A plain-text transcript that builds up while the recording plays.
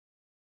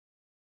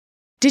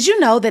Did you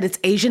know that it's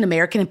Asian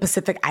American and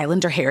Pacific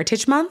Islander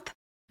Heritage Month?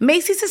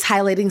 Macy's is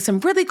highlighting some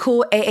really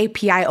cool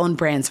AAPI-owned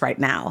brands right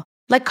now,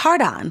 like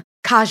Cardon,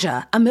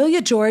 Kaja,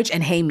 Amelia George,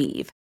 and Hey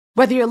Meave.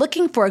 Whether you're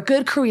looking for a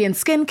good Korean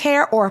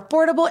skincare or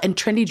affordable and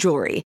trendy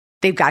jewelry,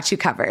 they've got you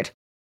covered.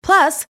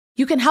 Plus,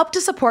 you can help to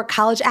support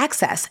college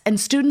access and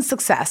student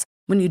success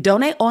when you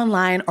donate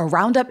online or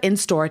round up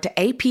in-store to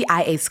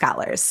APIA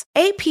scholars.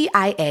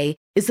 APIA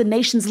is the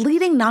nation's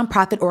leading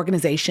nonprofit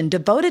organization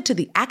devoted to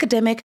the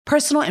academic,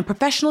 personal, and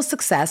professional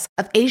success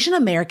of Asian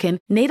American,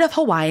 Native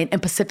Hawaiian,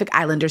 and Pacific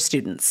Islander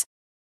students.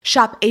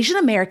 Shop Asian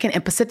American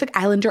and Pacific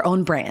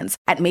Islander-owned brands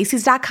at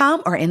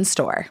Macy's.com or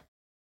in-store.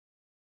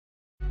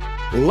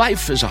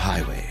 Life is a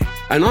highway,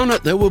 and on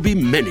it there will be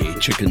many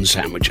chicken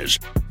sandwiches.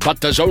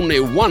 But there's only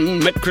one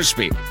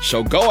McCrispy.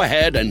 So go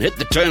ahead and hit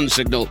the turn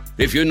signal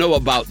if you know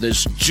about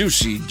this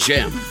juicy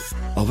gem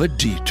of a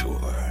detour.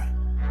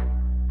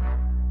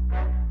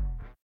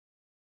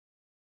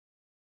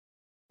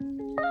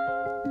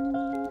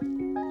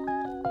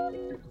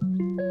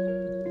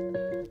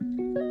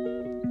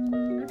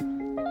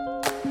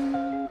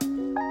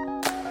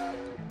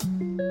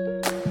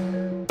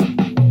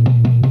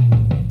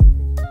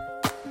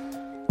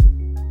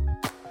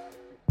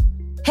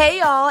 Hey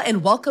y'all,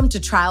 and welcome to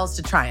Trials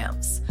to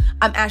Triumphs.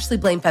 I'm Ashley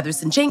Blaine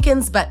Featherston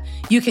Jenkins, but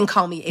you can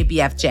call me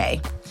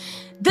ABFJ.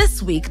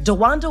 This week,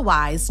 DeWanda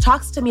Wise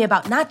talks to me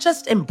about not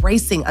just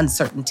embracing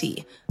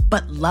uncertainty,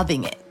 but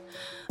loving it.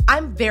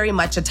 I'm very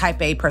much a type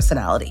A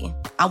personality.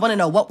 I want to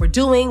know what we're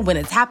doing, when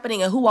it's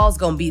happening, and who all's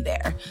gonna be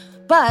there.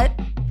 But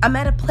I'm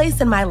at a place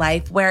in my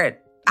life where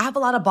I have a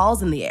lot of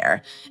balls in the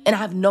air, and I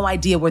have no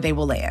idea where they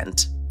will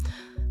land.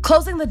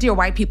 Closing the Dear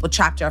White People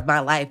chapter of my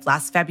life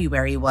last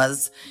February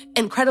was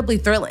incredibly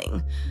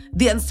thrilling.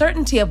 The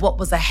uncertainty of what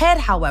was ahead,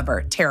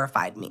 however,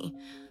 terrified me.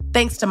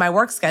 Thanks to my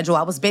work schedule,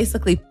 I was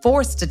basically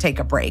forced to take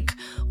a break,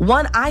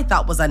 one I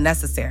thought was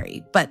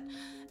unnecessary. But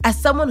as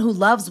someone who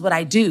loves what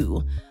I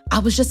do, I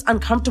was just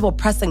uncomfortable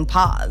pressing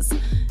pause.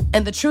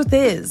 And the truth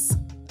is,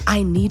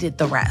 I needed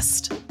the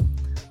rest.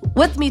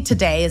 With me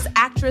today is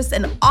actress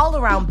and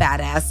all-around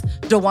badass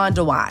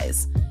DeWanda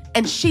Wise,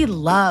 and she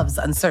loves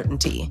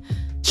uncertainty.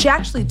 She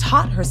actually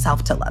taught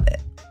herself to love it.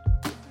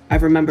 I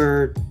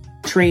remember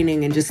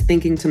training and just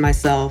thinking to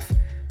myself,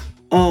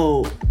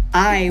 oh,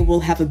 I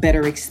will have a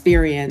better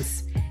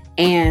experience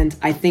and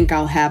I think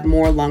I'll have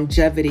more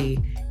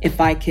longevity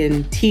if I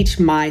can teach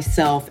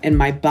myself and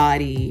my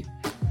body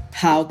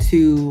how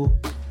to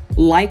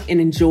like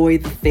and enjoy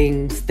the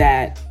things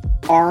that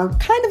are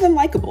kind of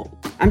unlikable.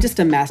 I'm just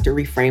a master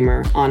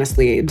reframer,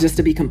 honestly, just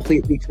to be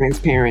completely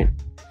transparent.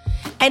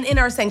 And in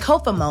our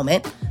Sankofa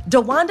moment,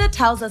 DeWanda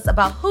tells us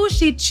about who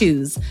she'd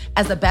choose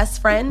as a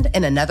best friend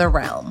in another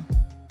realm.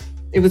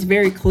 It was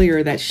very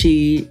clear that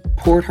she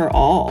poured her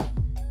all,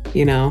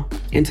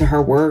 into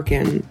her work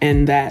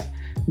and that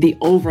the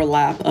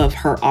overlap of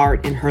her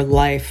art and her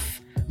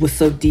life was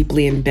so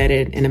deeply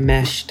embedded and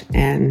enmeshed.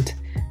 And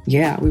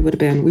yeah, we would have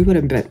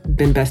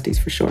been besties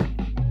for sure.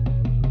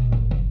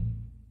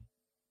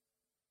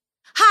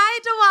 Hi,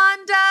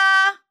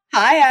 DeWanda.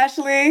 Hi,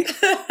 Ashley.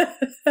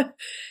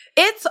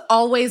 It's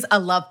always a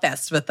love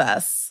fest with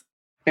us.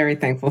 Very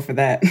thankful for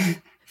that.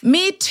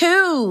 Me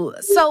too.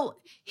 So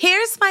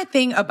here's my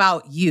thing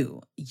about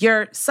you.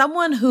 You're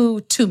someone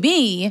who, to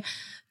me,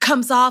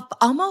 comes off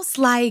almost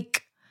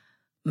like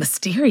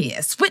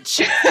mysterious, which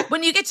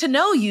when you get to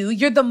know you,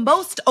 you're the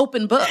most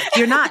open book.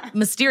 You're not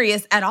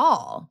mysterious at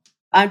all.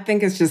 I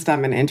think it's just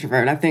I'm an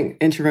introvert. I think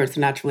introverts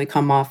naturally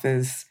come off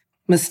as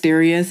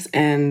mysterious,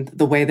 and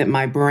the way that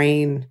my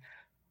brain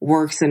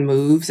works and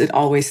moves, it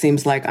always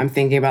seems like I'm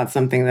thinking about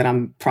something that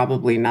I'm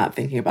probably not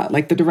thinking about.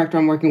 Like the director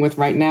I'm working with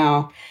right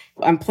now,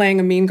 I'm playing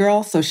a mean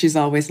girl. So she's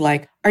always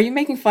like, are you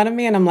making fun of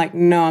me? And I'm like,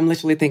 no, I'm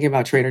literally thinking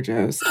about Trader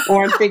Joe's.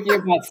 Or I'm thinking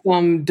about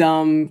some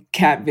dumb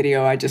cat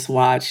video I just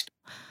watched.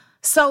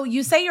 So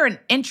you say you're an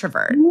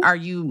introvert. Are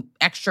you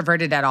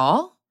extroverted at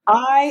all?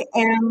 I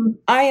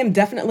am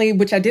definitely,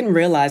 which I didn't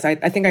realize. I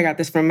think I got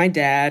this from my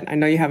dad. I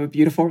know you have a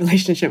beautiful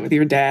relationship with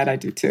your dad. I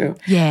do too.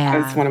 Yeah.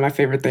 That's one of my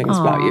favorite things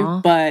about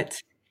you.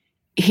 But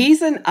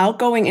he's an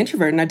outgoing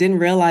introvert, and I didn't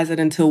realize it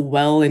until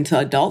well into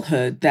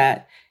adulthood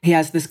that he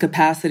has this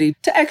capacity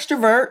to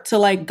extrovert, to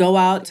like go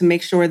out, to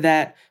make sure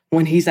that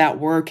when he's at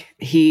work,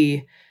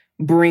 he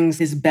brings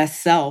his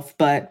best self,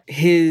 but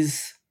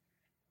his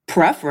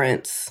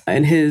preference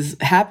and his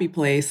happy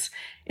place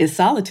is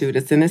solitude.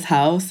 It's in his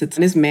house, it's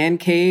in his man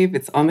cave,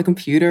 it's on the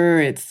computer,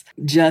 it's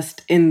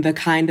just in the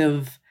kind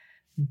of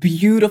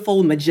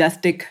beautiful,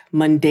 majestic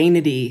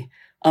mundanity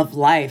of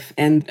life.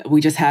 And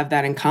we just have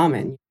that in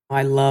common.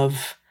 I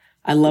love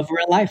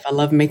real life. I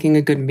love making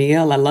a good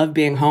meal. I love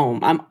being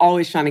home. I'm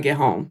always trying to get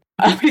home.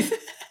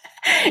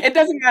 It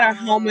doesn't matter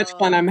how much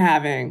fun I'm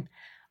having.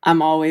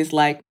 I'm always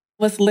like,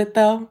 what's lit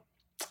though?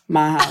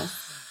 My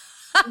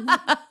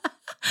house.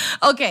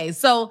 Okay,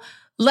 so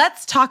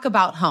let's talk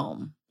about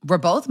home. We're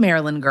both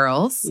Maryland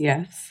girls.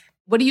 Yes.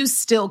 What do you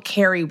still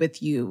carry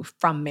with you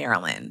from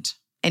Maryland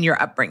and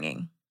your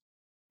upbringing?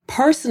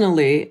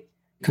 Personally,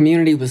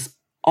 community was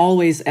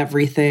always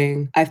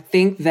everything. I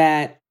think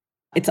that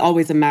It's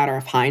always a matter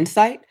of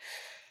hindsight.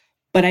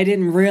 But I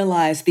didn't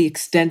realize the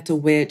extent to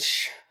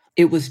which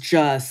it was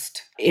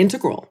just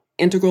integral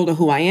to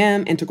who I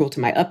am, integral to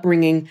my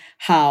upbringing,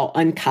 how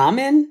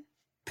uncommon,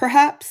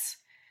 perhaps,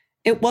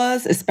 it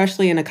was,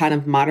 especially in a kind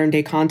of modern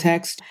day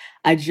context.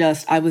 I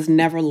was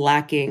never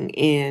lacking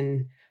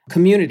in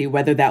community,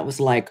 whether that was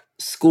like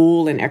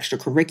school and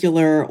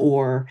extracurricular,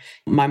 or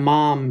my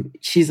mom,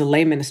 she's a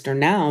lay minister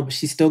now, but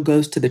she still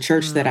goes to the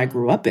church that I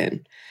grew up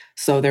in.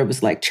 So there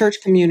was like church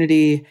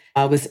community.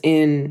 I was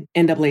in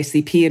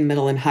NAACP in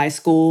middle and high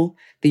school,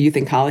 the youth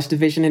and college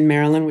division in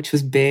Maryland, which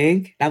was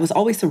big. I was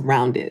always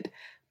surrounded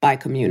by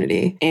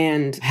community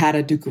and had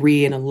a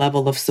degree and a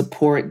level of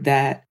support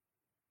that,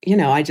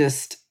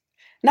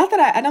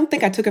 I don't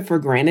think I took it for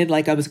granted.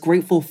 Like, I was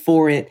grateful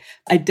for it.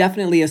 I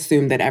definitely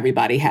assumed that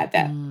everybody had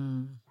that.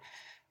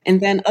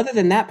 And then other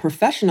than that,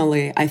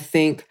 professionally, I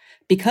think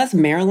because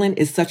Maryland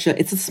is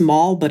it's a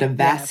small but a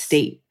vast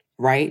state,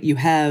 right? You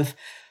have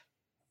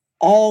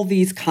all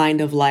these kind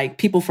of like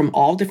people from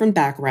all different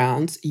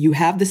backgrounds. You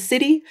have the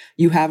city,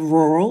 you have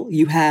rural,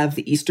 you have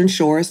the Eastern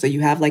Shore. So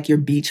you have like your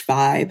beach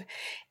vibe.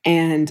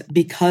 And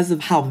because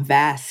of how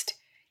vast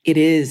it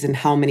is and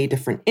how many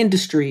different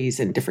industries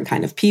and different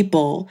kind of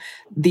people,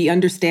 the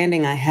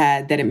understanding I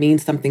had that it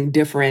means something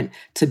different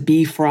to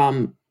be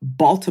from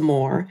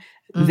Baltimore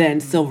than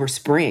Silver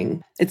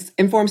Spring. It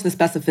informs the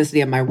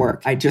specificity of my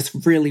work. I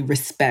just really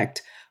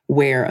respect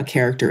where a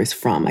character is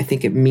from. I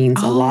think it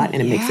means a lot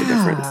and it makes a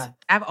difference.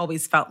 I've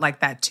always felt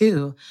like that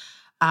too.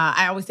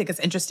 I always think it's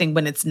interesting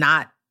when it's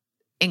not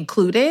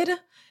included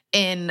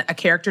in a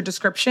character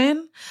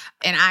description.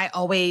 And I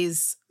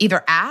always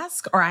either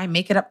ask or I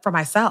make it up for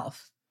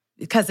myself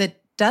because it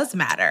does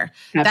matter.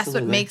 Absolutely. That's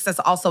what makes us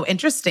also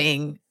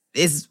interesting,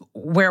 is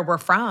where we're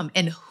from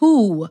and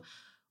who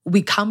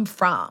we come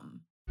from.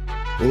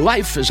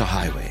 Life is a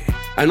highway,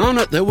 and on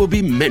it there will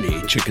be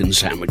many chicken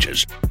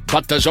sandwiches.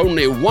 But there's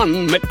only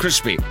one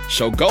McCrispy.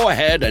 So go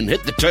ahead and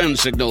hit the turn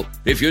signal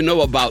if you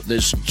know about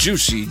this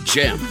juicy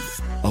gem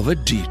of a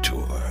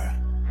detour.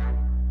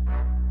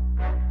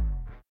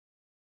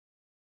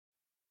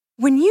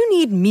 When you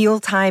need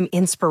mealtime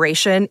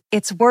inspiration,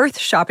 it's worth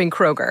shopping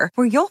Kroger,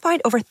 where you'll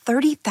find over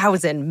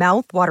 30,000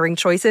 mouth-watering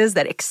choices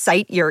that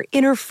excite your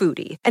inner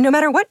foodie. And no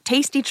matter what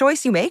tasty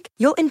choice you make,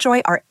 you'll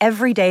enjoy our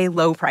everyday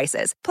low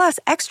prices, plus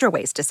extra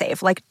ways to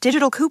save, like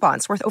digital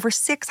coupons worth over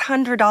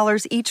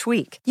 $600 each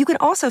week. You can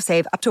also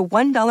save up to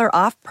 $1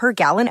 off per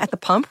gallon at the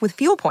pump with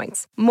fuel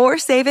points. More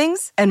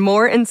savings and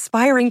more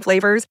inspiring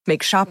flavors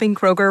make shopping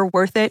Kroger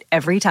worth it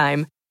every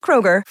time.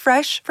 Kroger,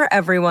 fresh for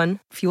everyone.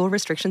 Fuel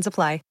restrictions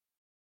apply.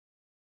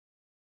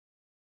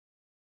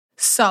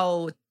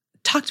 So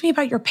talk to me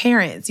about your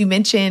parents. You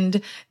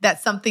mentioned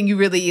that something you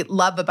really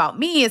love about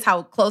me is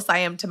how close I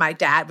am to my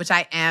dad, which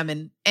I am.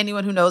 And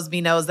anyone who knows me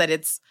knows that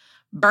it's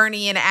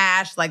Bernie and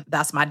Ash. Like,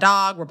 that's my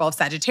dog. We're both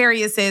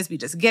Sagittariuses. We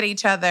just get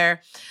each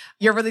other.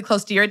 You're really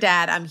close to your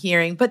dad, I'm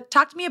hearing. But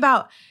talk to me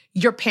about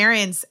your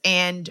parents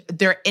and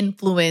their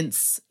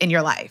influence in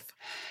your life.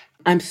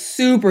 I'm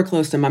super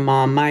close to my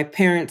mom. My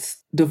parents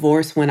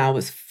divorced when I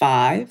was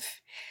 5,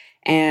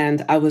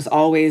 and I was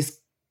always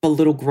a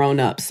little grown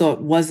up. So it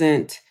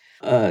wasn't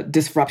a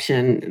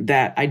disruption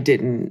that I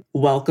didn't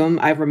welcome.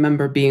 I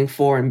remember being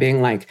 4 and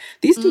being like,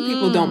 these two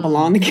people don't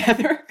belong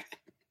together.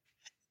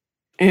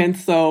 And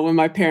so when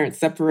my parents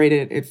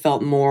separated, it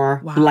felt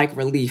more like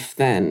relief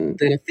than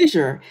a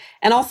fissure.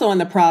 And also in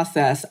the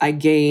process, I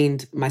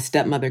gained my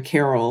stepmother,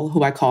 Carol,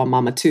 who I call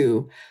Mama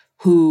Two,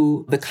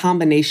 who the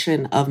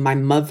combination of my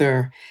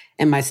mother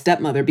and my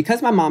stepmother,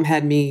 because my mom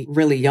had me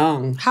really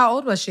young. How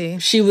old was she?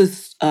 She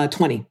was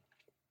 20.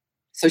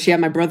 So she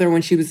had my brother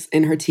when she was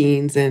in her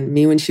teens and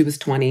me when she was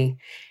 20.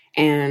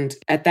 And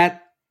at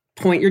that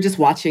point, you're just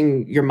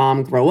watching your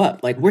mom grow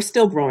up. Like, we're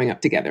still growing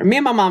up together. Me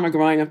and my mom are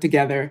growing up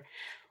together.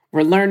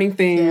 We're learning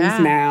things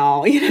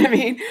now. You know what I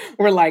mean?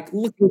 We're like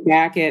looking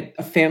back at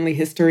a family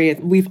history.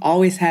 We've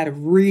always had a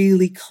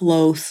really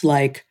close,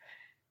 like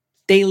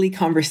daily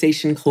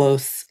conversation,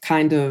 close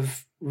kind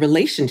of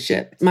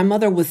relationship. My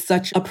mother was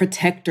such a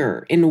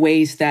protector in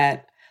ways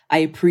that I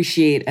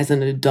appreciate as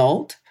an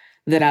adult,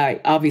 that I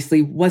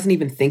obviously wasn't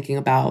even thinking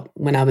about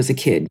when I was a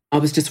kid. I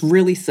was just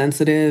really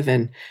sensitive,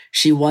 and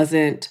she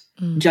wasn't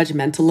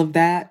judgmental of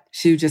that.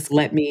 She just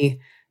let me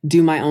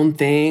do my own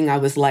thing. I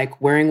was like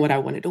wearing what I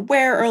wanted to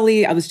wear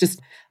early. I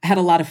had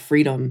a lot of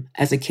freedom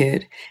as a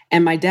kid.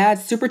 And my dad,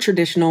 super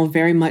traditional,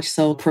 very much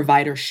so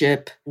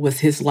providership was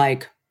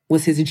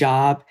his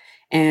job.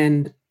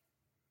 And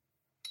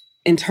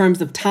in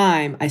terms of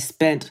time, I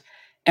spent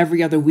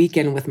every other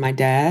weekend with my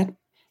dad.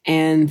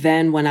 And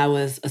then when I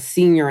was a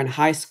senior in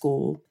high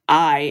school,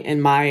 I, in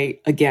my,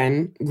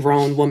 again,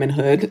 grown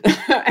womanhood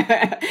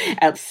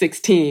at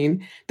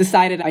 16,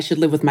 decided I should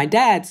live with my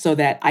dad so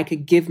that I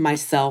could give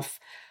myself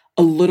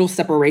a little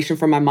separation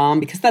from my mom,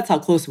 because that's how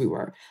close we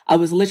were. I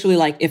was literally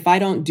like, if I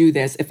don't do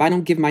this, if I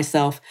don't give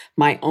myself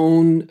my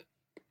own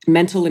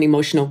mental and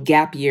emotional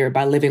gap year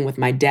by living with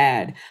my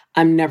dad,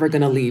 I'm never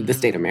going to leave the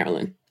state of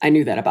Maryland. I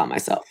knew that about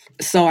myself.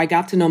 So I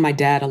got to know my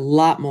dad a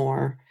lot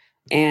more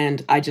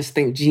And I just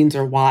think genes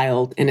are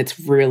wild, and it's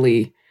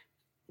really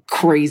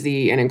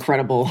crazy and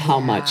incredible how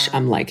much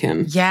I'm like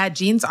him. Yeah,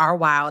 genes are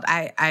wild.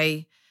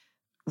 I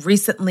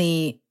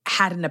recently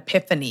had an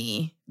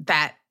epiphany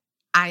that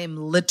I am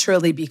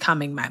literally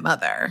becoming my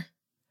mother.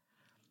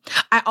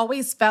 I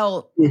always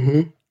felt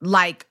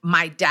like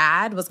my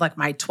dad was like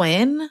my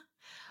twin,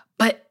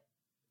 but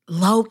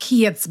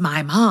low-key, it's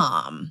my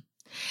mom.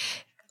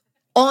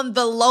 On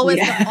the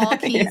lowest of all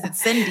keys,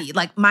 it's Cindy.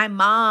 Like, my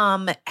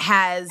mom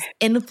has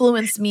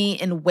influenced me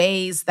in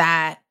ways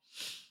that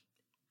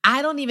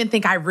I don't even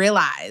think I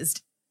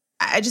realized.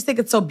 I just think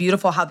it's so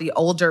beautiful how the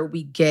older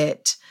we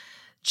get,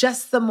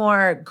 just the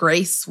more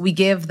grace we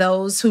give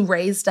those who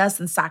raised us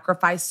and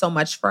sacrificed so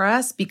much for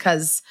us,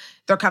 because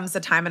there comes a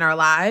time in our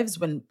lives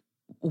when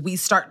we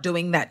start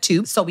doing that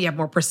too. So we have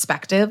more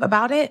perspective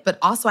about it. But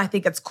also, I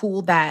think it's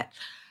cool that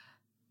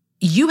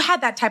you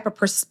had that type of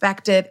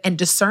perspective and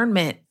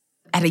discernment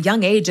at a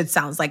young age, it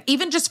sounds like.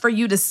 Even just for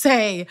you to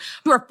say,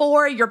 you were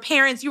 4, your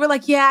parents, you were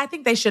like, yeah, I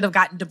think they should have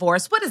gotten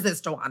divorced. What is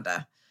this,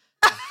 DeWanda?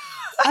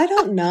 I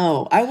don't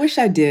know. I wish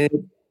I did.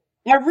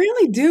 I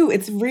really do.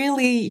 It's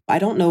really, I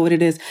don't know what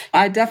it is.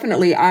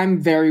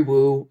 I'm very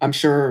woo. I'm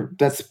sure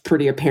that's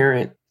pretty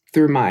apparent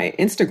through my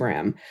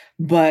Instagram.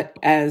 But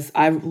as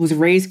I was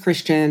raised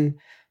Christian,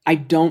 I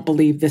don't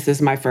believe this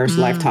is my first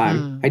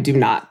lifetime. I do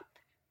not.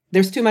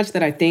 There's too much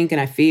that I think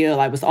and I feel.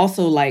 I was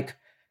also like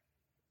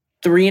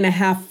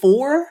 3.5,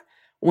 4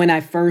 when I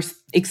first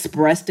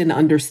expressed an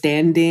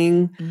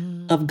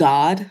understanding of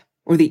God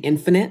or the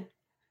infinite.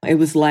 It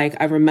was like,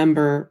 I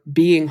remember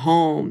being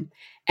home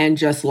and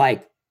just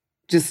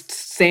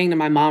saying to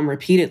my mom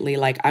repeatedly,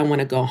 like, I want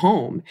to go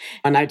home.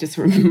 And I just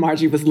remember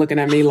Margie was looking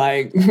at me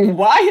like,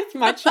 why is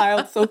my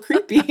child so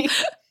creepy?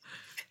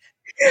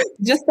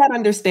 Just that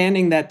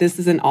understanding that this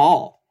isn't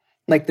all.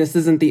 Like, this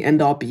isn't the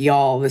end all be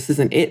all. This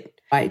isn't it.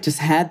 I just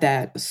had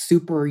that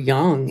super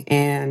young.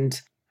 And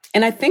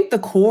I think the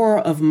core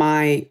of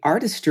my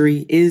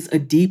artistry is a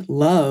deep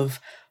love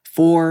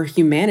for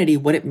humanity,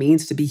 what it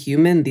means to be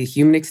human, the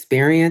human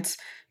experience,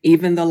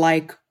 even the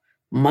like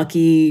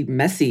mucky,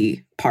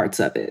 messy parts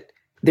of it.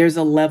 There's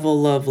a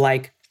level of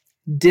like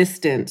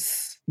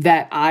distance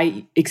that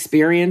I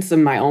experience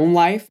in my own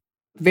life,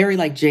 very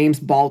like James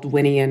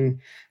Baldwinian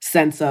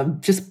sense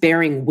of just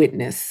bearing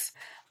witness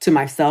to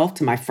myself,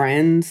 to my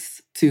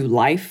friends, to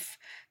life,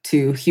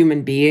 to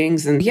human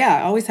beings. And yeah,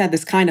 I always had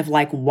this kind of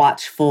like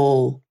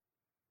watchful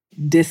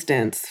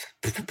distance,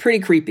 pretty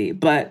creepy.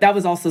 But that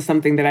was also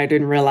something that I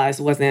didn't realize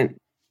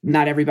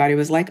not everybody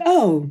was like,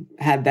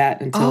 had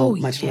that until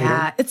much later.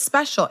 Yeah, it's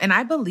special. And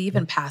I believe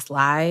in past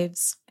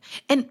lives.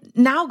 And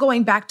now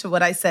going back to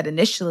what I said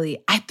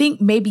initially, I think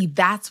maybe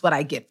that's what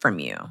I get from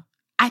you.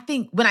 I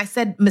think when I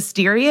said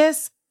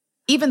mysterious,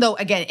 even though,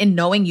 again, in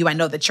knowing you, I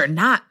know that you're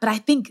not, but I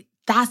think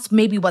that's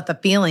maybe what the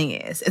feeling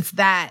is. It's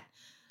that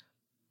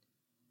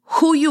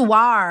who you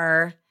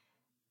are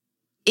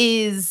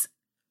is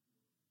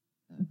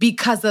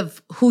because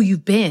of who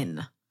you've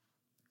been.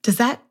 Does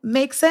that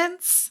make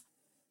sense?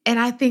 And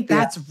I think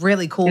that's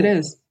really cool. It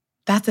is.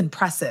 That's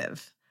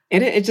impressive.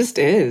 It just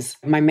is.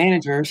 My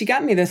manager, she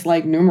got me this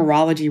like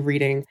numerology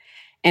reading,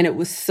 and it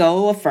was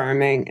so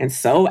affirming and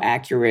so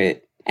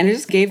accurate. And it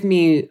just gave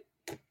me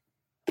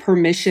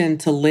permission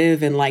to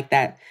live in like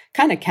that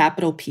kind of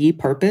capital P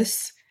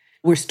purpose.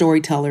 We're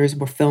storytellers,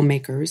 we're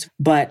filmmakers,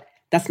 but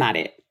that's not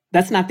it.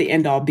 That's not the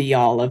end all be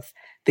all of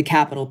the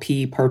capital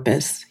P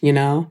purpose, you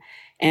know?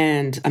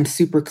 And I'm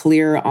super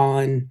clear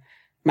on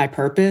my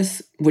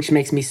purpose, which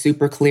makes me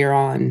super clear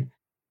on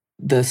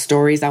the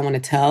stories I want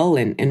to tell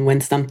and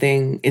when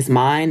something is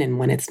mine and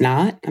when it's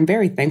not. I'm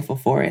very thankful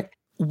for it.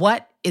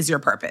 What is your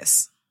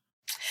purpose?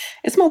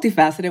 It's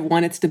multifaceted.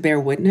 One, it's to bear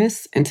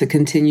witness and to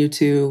continue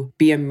to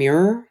be a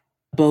mirror,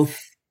 both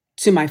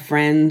to my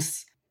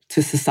friends,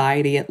 to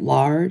society at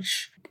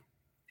large.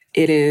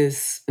 It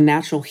is a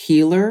natural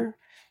healer.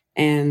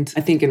 And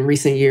I think in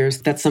recent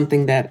years, that's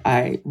something that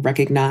I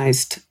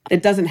recognized. I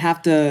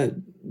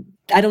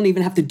don't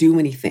even have to do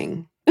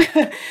anything.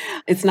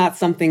 It's not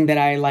something that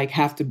I like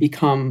have to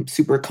become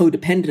super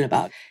codependent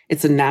about.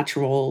 It's a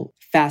natural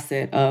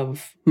facet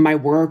of my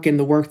work and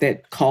the work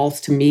that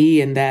calls to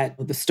me and that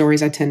the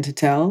stories I tend to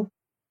tell.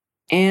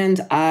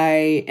 And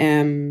I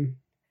am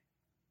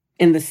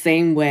in the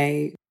same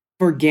way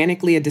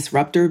organically a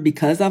disruptor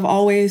because I've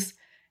always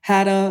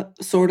had a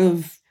sort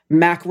of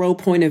macro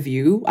point of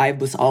view. I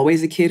was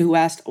always a kid who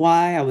asked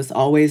why. I was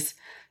always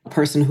a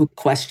person who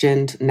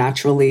questioned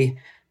naturally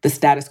the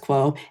status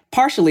quo.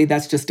 Partially,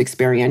 that's just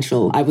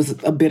experiential. I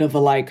was a bit of a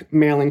like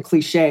Maryland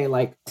cliche,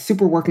 like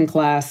super working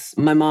class.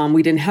 My mom,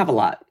 we didn't have a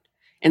lot.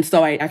 And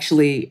so I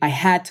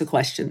had to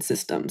question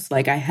systems.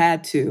 Like I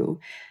had to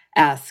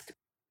ask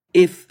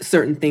if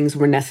certain things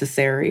were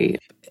necessary.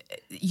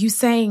 You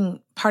saying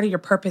part of your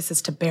purpose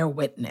is to bear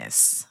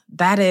witness.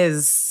 That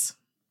is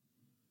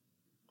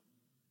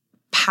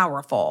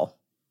powerful.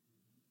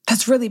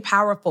 That's really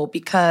powerful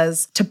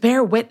because to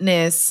bear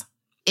witness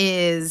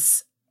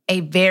is a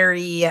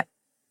very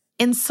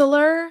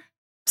insular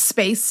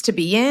space to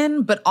be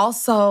in, but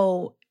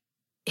also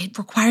it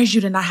requires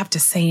you to not have to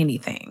say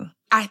anything.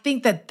 I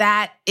think that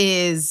that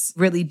is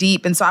really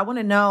deep. And so I want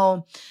to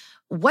know,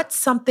 what's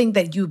something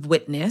that you've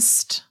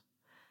witnessed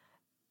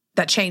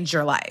that changed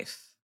your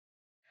life?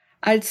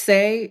 I'd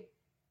say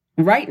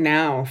right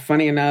now,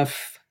 funny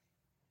enough,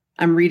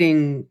 I'm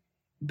reading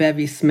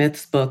Bevy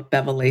Smith's book,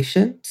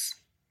 Bevelations.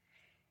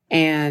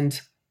 And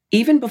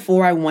even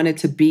before I wanted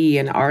to be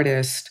an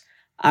artist,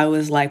 I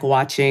was like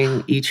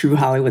watching True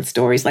Hollywood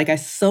Stories. Like I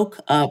soak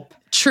up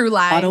True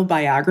Life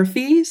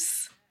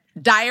autobiographies.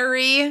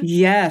 Diary.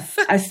 Yes.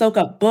 I soak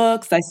up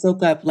books. I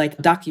soak up like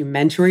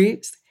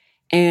documentaries.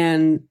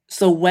 And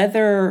so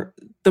whether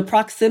the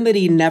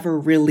proximity never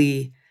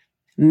really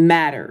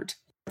mattered,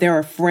 there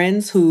are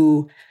friends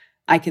who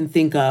I can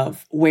think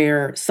of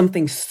where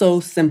something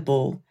so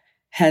simple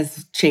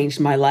has changed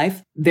my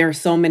life. There are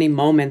so many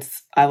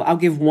moments. I'll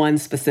give one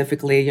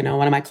specifically.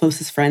 One of my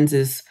closest friends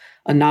is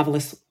a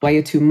novelist,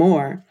 Wayatu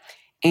Moore.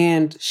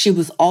 And she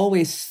was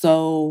always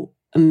so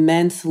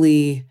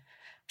immensely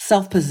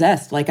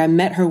self-possessed. Like I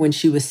met her when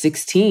she was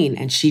 16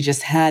 and she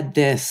just had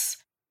this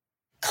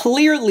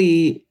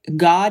clearly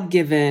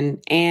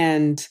God-given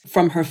and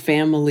from her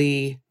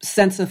family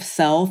sense of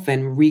self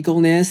and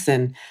regalness.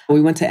 And we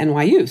went to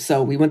NYU.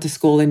 So we went to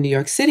school in New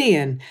York City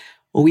and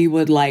we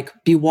would like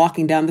be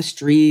walking down the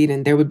street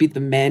and there would be the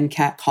men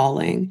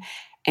catcalling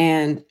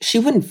and she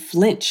wouldn't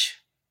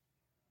flinch.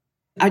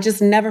 I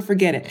just never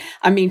forget it.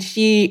 I mean,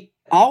 she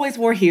always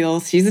wore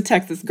heels. She's a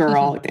Texas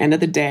girl at the end of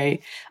the day,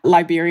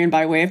 Liberian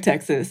by way of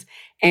Texas.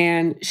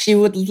 And she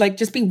would like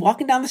just be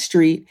walking down the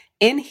street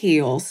in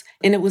heels.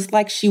 And it was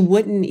like she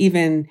wouldn't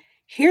even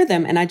hear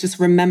them. And I just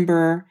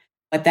remember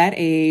at that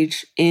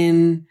age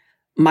in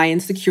my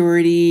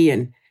insecurity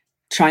and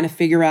trying to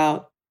figure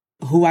out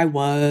who I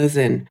was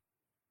and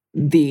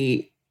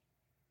the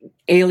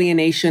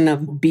alienation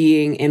of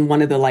being in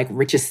one of the like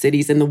richest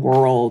cities in the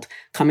world,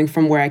 coming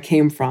from where I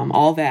came from,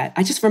 all that.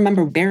 I just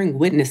remember bearing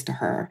witness to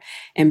her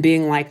and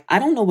being like, I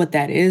don't know what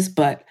that is,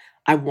 but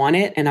I want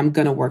it and I'm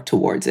going to work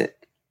towards it.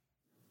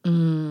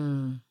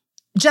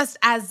 Just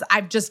as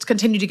I've just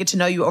continued to get to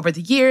know you over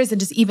the years and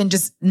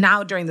just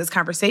now during this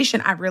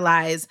conversation, I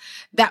realize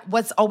that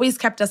what's always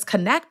kept us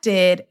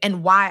connected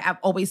and why I've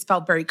always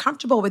felt very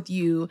comfortable with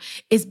you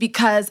is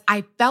because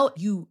I felt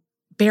you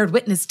bared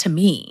witness to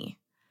me.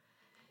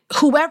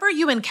 Whoever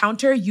you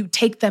encounter, you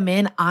take them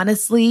in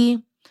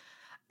honestly,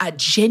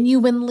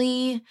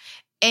 genuinely,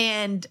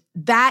 and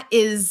that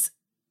is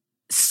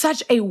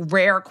such a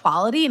rare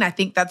quality. And I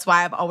think that's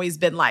why I've always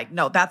been like,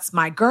 no, that's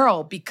my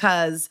girl,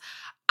 because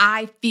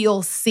I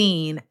feel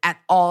seen at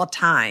all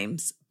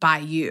times by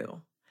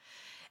you.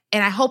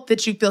 And I hope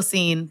that you feel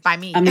seen by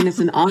me. I mean, it's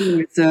an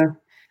honor.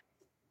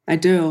 I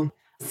do.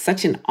 It's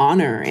such an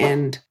honor.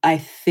 And I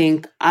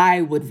think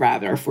I would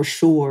rather, for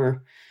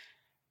sure,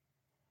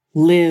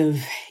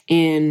 live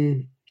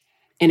in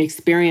an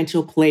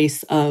experiential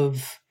place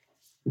of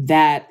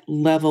that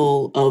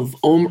level of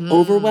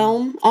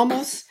overwhelm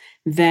almost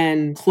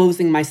than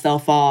closing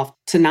myself off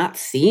to not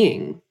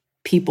seeing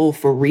people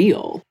for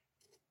real.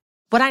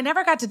 What I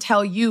never got to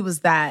tell you was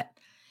that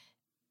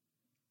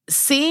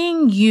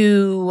seeing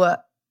you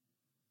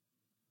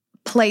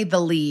play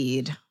the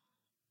lead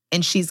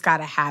in She's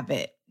Gotta Have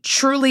It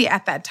truly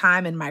at that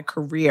time in my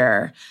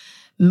career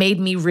made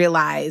me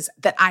realize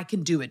that I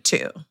can do it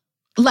too.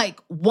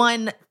 Like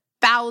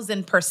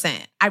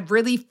 1,000%. I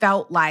really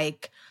felt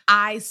like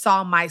I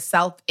saw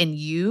myself in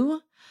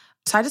you.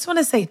 So I just want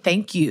to say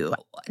thank you.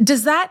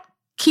 Does that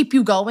keep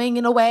you going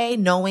in a way,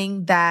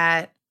 knowing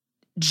that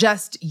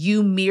just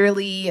you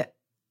merely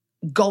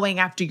going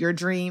after your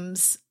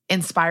dreams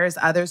inspires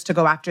others to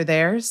go after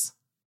theirs?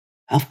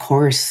 Of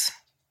course.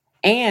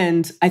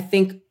 And I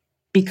think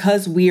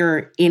because we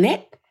are in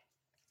it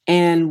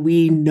and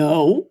we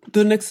know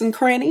the nooks and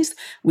crannies,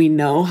 we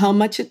know how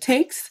much it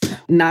takes,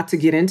 not to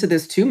get into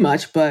this too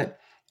much, but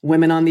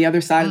women on the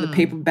other side of the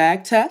paper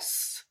bag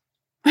tests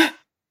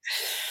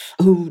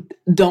who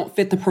don't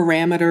fit the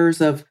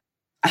parameters of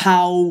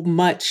how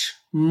much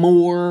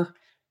more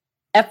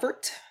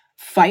effort,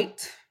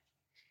 fight,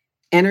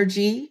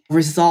 energy,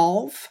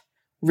 resolve,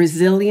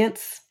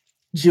 resilience,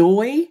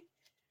 joy,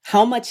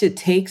 how much it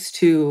takes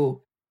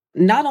to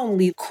not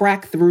only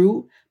crack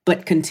through,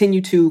 but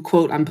continue to,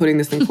 quote, I'm putting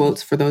this in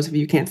quotes for those of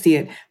you who can't see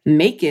it,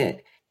 make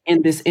it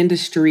in this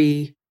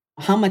industry,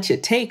 how much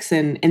it takes.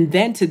 And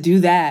then to do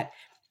that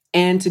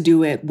and to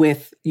do it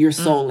with your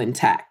soul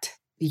intact.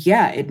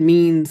 Yeah, it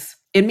means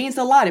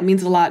a lot. It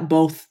means a lot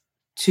both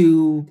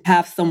to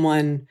have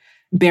someone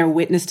bear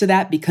witness to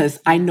that, because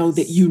I know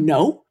that you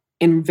know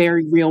in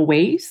very real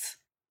ways,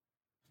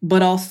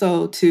 but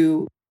also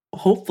to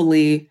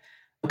hopefully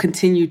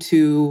continue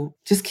to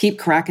just keep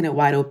cracking it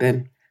wide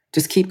open.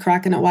 Just keep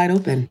cracking it wide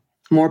open.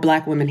 More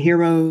Black women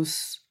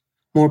heroes,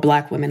 more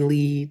Black women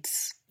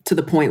leads, to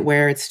the point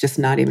where it's just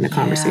not even a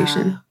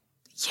conversation.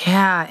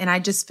 Yeah. And I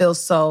just feel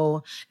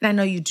so, and I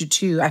know you do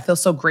too, I feel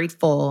so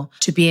grateful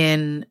to be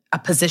in a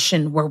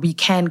position where we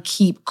can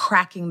keep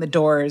cracking the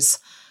doors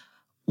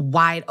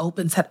wide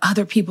open so that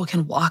other people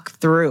can walk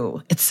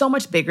through. It's so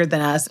much bigger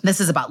than us. This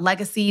is about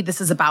legacy.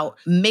 This is about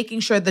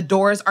making sure the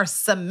doors are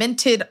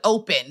cemented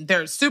open.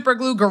 They're super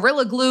glue,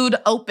 gorilla glued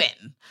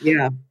open.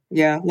 Yeah.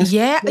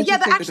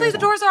 Actually, the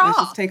doors are off.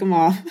 Let's just take them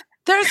off.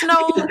 There's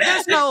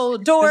no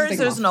doors.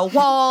 There's no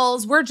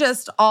walls. We're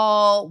just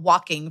all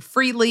walking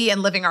freely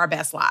and living our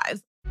best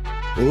lives.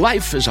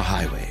 Life is a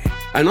highway,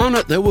 and on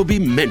it there will be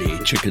many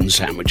chicken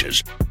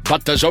sandwiches.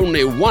 But there's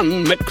only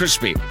one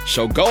McCrispy.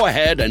 So go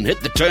ahead and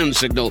hit the turn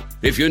signal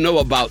if you know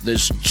about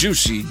this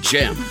juicy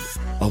gem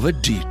of a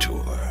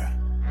detour.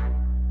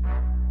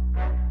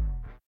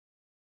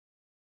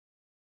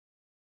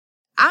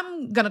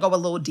 I'm going to go a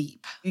little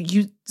deep.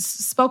 You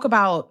spoke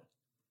about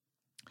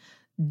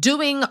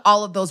doing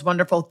all of those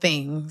wonderful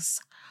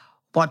things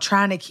while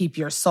trying to keep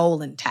your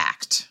soul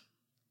intact.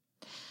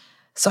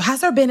 So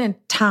has there been a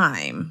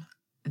time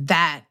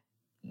that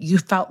you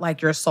felt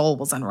like your soul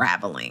was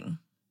unraveling?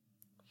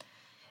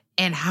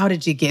 And how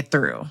did you get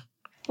through?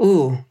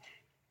 Ooh,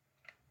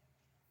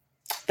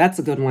 that's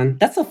a good one.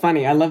 That's so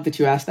funny. I love that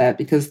you asked that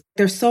because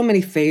there's so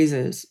many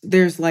phases.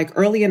 There's like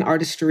early in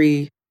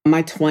artistry,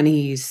 my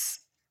 20s,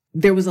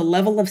 there was a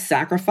level of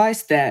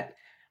sacrifice that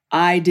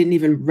I didn't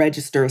even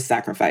register as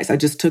sacrifice. I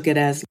just took it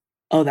as,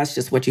 oh, that's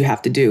just what you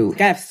have to do.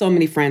 I have so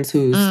many friends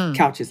whose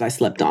couches I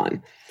slept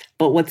on.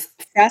 But what's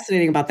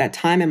fascinating about that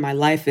time in my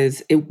life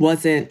is it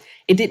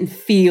didn't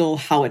feel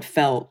how it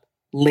felt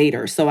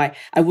later. So I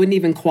wouldn't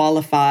even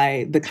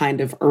qualify the kind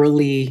of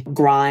early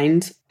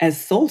grind as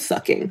soul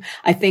sucking.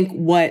 I think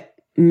what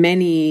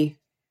many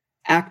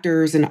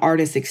actors and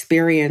artists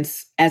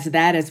experience as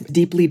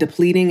deeply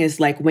depleting is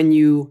like when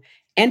you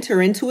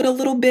enter into it a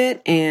little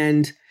bit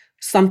and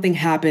something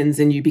happens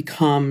and you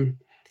become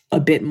a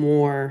bit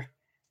more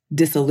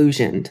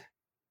disillusioned.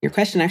 Your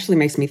question actually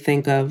makes me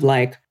think of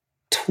like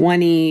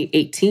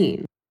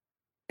 2018.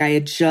 I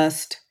had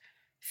just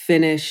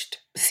finished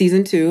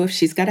season 2 of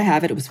She's Gotta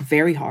Have It. It was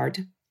very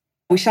hard.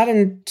 We shot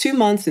in 2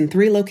 months in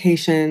 3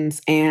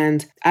 locations,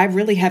 and I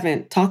really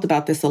haven't talked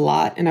about this a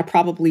lot, and I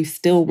probably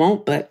still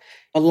won't, but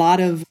a lot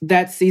of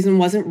that season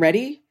wasn't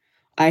ready.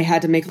 I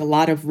had to make a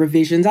lot of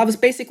revisions. I was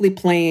basically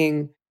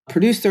playing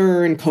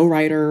producer and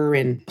co-writer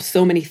and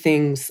so many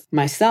things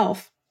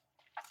myself.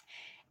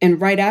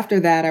 And right after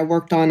that, I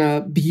worked on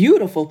a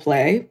beautiful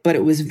play, but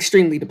it was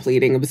extremely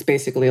depleting. It was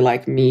basically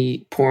like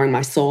me pouring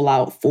my soul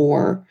out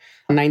for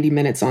 90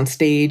 minutes on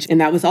stage. And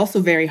that was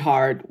also very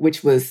hard,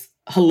 which was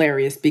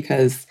hilarious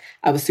because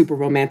I was super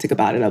romantic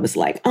about it. I was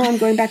like, oh, I'm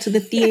going back to the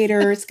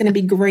theater. It's going to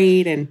be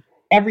great. And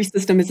every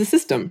system is a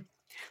system.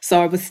 So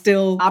I was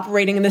still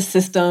operating in the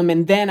system.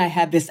 And then I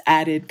had this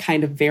added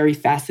kind of very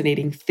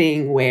fascinating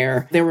thing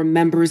where there were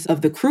members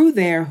of the crew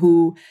there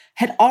who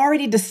had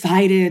already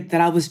decided that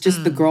I was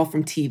just the girl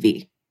from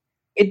TV.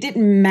 It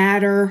didn't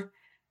matter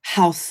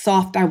how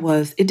soft I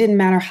was. It didn't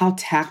matter how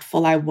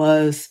tactful I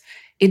was.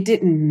 It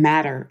didn't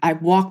matter. I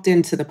walked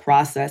into the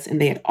process and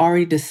they had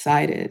already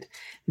decided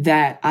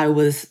that I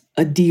was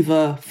a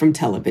diva from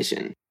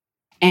television.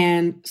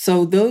 And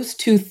so those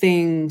two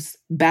things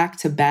back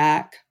to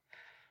back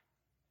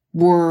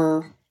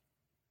were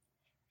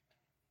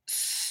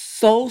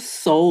so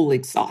soul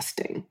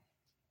exhausting.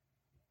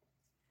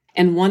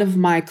 And one of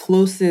my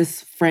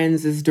closest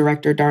friends is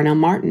director Darnell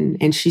Martin,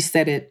 and she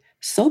said it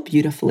so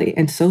beautifully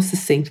and so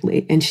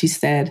succinctly. And she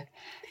said,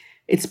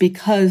 it's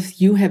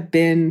because you have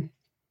been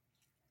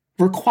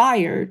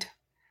required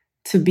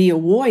to be a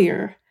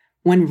warrior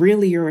when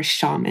really you're a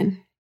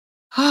shaman.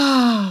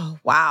 Oh,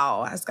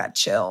 wow. I just got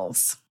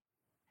chills.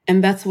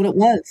 And that's what it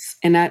was.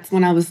 And that's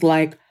when I was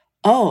like,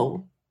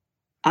 oh,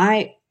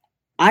 I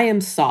am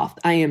soft.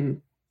 I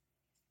am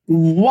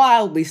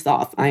wildly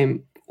soft. I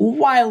am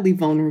wildly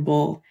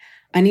vulnerable.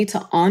 I need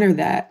to honor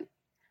that.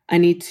 I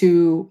need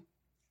to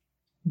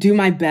do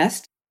my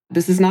best.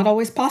 This is not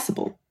always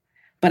possible,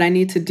 but I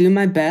need to do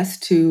my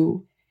best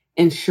to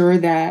ensure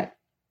that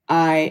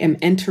I am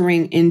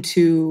entering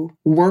into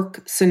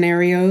work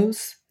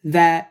scenarios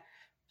that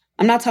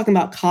I'm not talking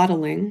about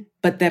coddling,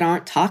 but that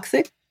aren't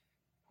toxic,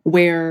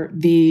 where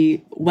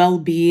the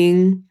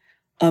well-being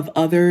of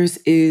others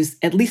is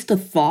at least a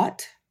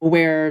thought,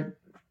 where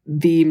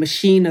the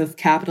machine of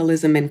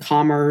capitalism and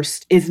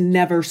commerce is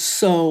never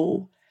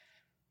so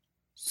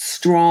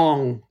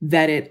strong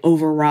that it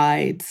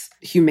overrides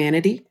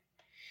humanity.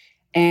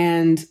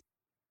 And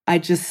I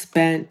just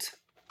spent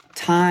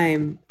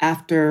time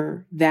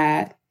after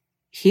that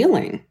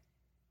healing,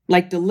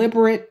 like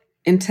deliberate,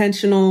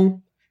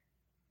 intentional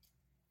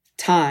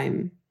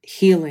time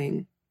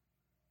healing.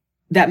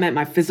 That meant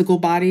my physical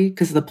body,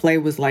 because the play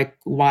was like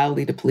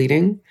wildly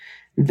depleting.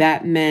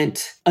 That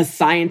meant a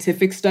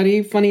scientific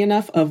study, funny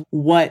enough, of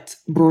what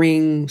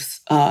brings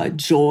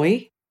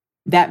joy.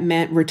 That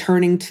meant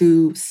returning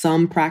to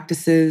some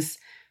practices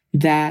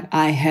that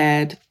I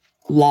had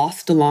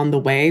lost along the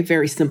way.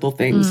 Very simple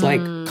things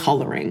like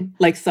coloring,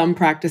 like some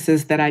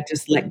practices that I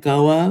just let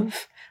go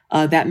of.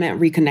 That meant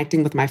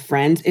reconnecting with my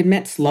friends. It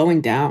meant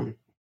slowing down.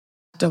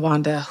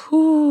 DeWanda,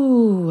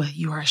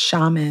 you are a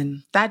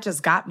shaman. That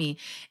just got me.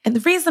 And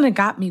the reason it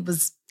got me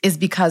is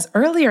because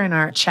earlier in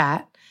our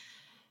chat,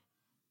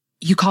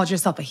 you called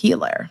yourself a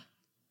healer.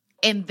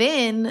 And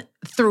then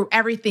through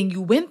everything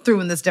you went through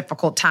in this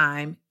difficult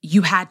time,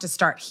 you had to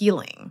start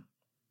healing.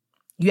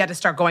 You had to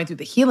start going through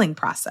the healing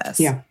process.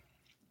 Yeah.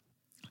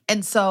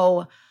 And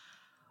so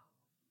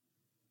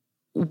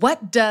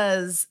what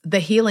does the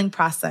healing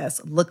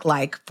process look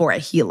like for a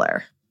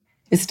healer?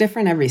 It's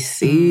different every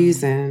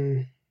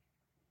season.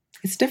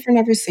 It's different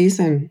every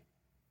season.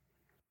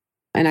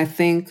 And I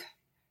think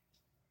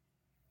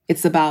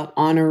it's about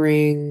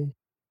honoring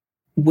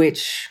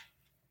which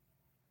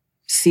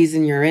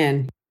season you're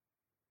in.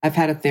 I've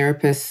had a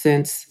therapist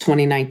since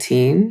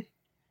 2019,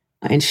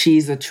 and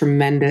she's a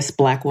tremendous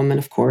Black woman,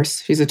 of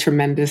course. She's a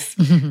tremendous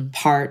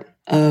part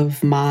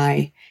of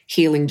my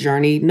healing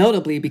journey,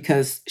 notably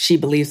because she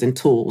believes in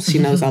tools. She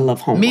knows I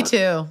love homework. Me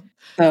too.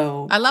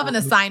 So I love an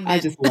assignment. I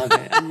just love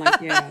it. I'm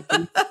like, yeah,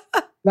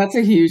 that's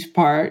a huge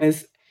part.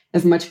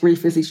 As much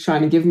grief as he's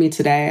trying to give me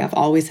today, I've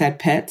always had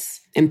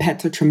pets, and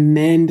pets are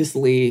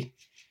tremendously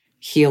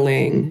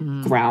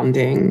healing,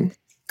 grounding.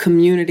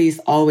 Community's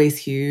always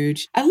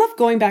huge. I love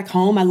going back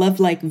home. I love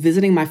like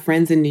visiting my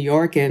friends in New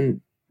York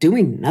and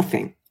doing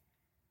nothing.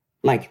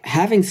 Like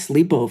having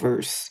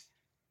sleepovers,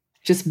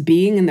 just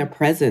being in their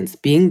presence,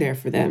 being there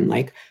for them,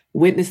 like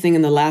witnessing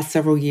in the last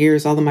several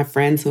years all of my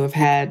friends who have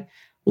had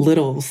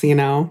littles,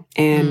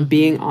 and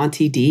being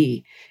Auntie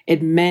D.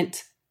 It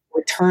meant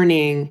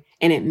returning,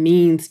 and it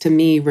means to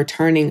me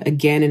returning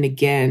again and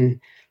again,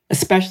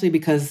 especially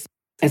because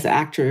as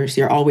actors,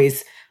 you're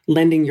always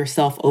lending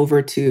yourself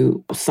over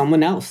to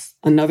someone else,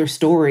 another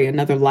story,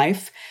 another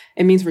life.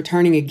 It means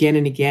returning again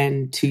and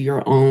again to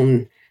your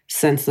own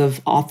sense of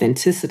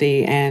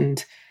authenticity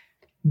and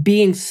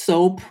being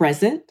so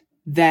present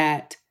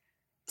that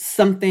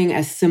something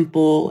as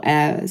simple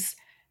as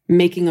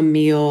making a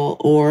meal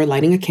or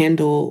lighting a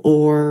candle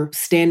or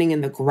standing in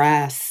the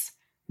grass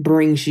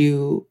brings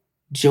you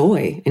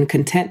joy and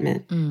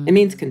contentment. It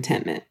means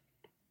contentment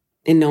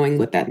in knowing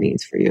what that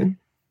means for you.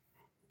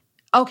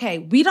 Okay,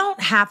 we don't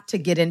have to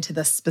get into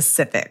the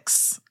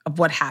specifics of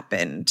what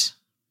happened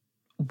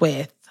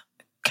with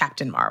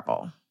Captain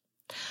Marvel.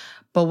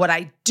 But what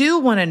I do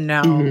want to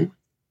know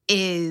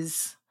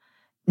is,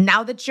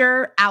 now that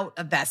you're out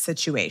of that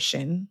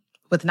situation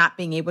with not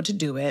being able to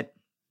do it,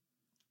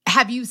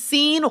 have you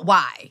seen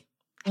why?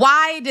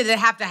 Why did it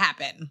have to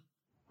happen?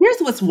 Here's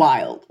what's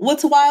wild.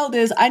 What's wild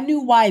is I knew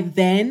why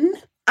then.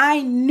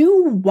 I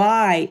knew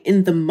why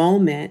in the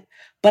moment.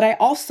 But I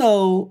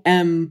also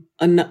am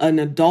an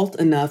adult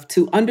enough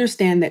to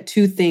understand that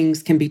two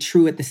things can be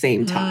true at the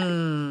same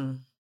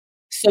time.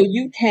 So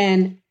you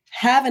can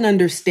have an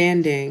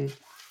understanding,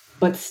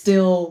 but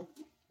still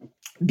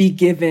be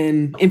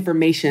given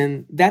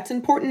information that's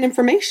important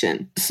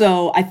information.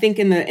 So I think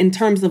in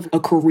terms of a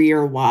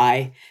career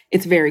why,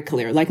 it's very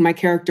clear. Like my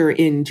character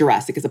in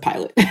Jurassic is a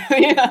pilot.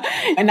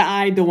 And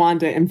I,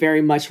 DeWanda, am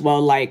very much,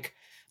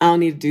 I don't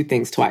need to do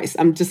things twice.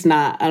 I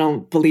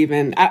don't believe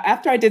in,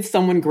 after I did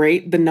Someone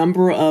Great, the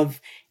number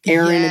of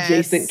Aaron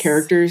adjacent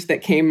characters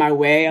that came my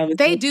way.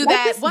 They do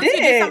that. Once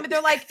you do something, they're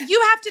like,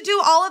 you have to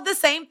do all of the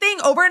same thing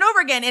over and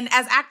over again. And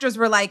as actors,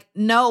 we're like,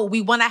 no,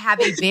 we want to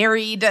have a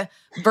varied,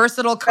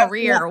 versatile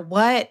career.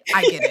 What?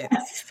 I get it.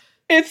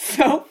 It's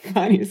so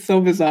funny. It's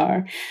so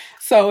bizarre.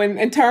 So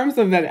in terms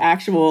of that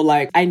actual,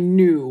 I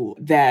knew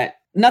that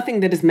nothing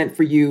that is meant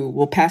for you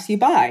will pass you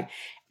by.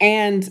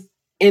 And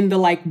in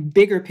the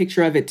bigger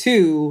picture of it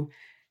too,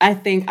 I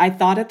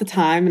thought at the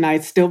time, and I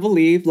still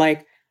believe,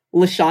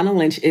 Lashana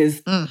Lynch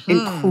is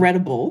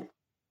incredible.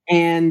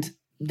 And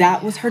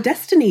that was her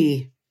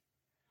destiny.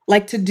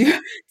 To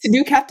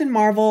do Captain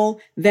Marvel,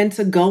 then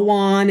to go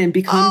on and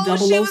become 007.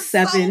 She was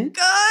so good.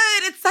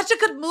 It's such a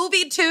good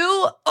movie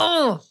too.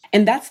 Oh.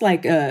 And that's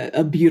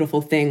a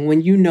beautiful thing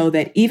when you know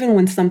that even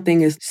when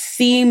something is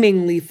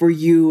seemingly for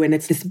you and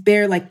it's this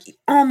bare, you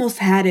almost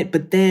had it,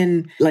 but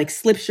then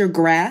slips your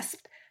grasp,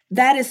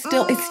 that is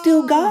still, it's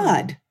still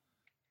God.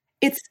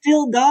 It's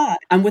still God.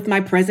 I'm with my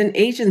present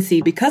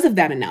agency because of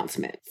that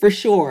announcement. For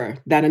sure,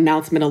 that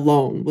announcement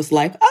alone was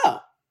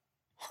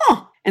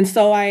And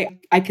so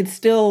I could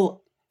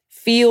still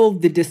feel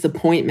the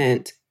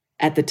disappointment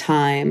at the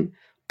time,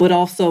 but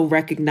also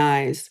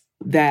recognize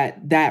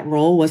that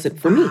role wasn't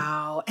for me.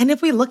 Wow. And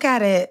if we look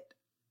at it,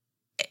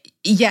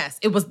 yes,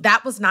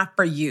 that was not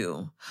for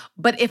you.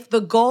 But if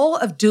the goal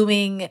of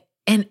doing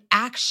an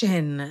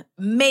action,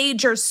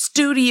 major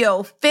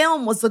studio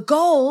film was the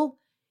goal,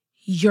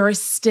 you're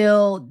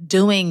still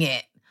doing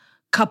it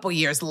a couple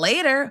years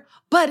later,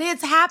 but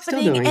it's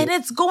happening and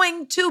it's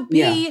going to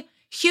be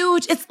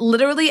huge. It's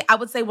literally, I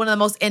would say, one of the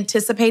most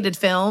anticipated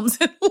films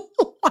in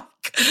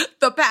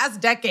the past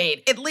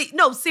decade. At least,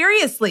 no,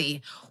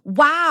 seriously.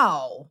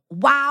 Wow.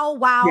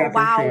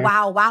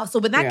 Wow. So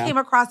when that came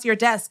across your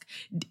desk,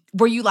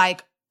 were you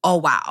like, oh,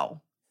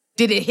 wow.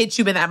 Did it hit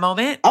you in that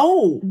moment?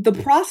 Oh, the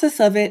process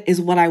of it is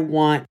what I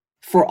want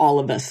for all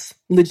of us.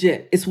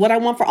 Legit. It's what I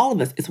want for all of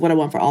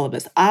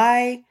us.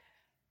 I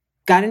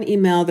got an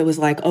email that was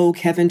like, oh,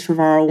 Kevin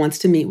Trevorrow wants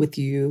to meet with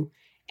you.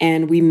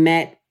 And we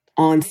met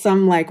on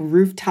some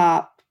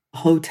rooftop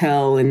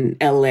hotel in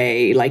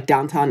LA, like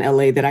downtown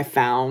LA, that I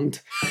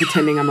found,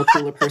 pretending I'm a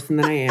cooler person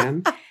than I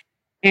am.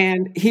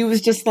 And he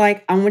was just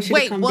like, I want you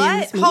to come be in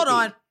this movie. Hold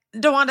on.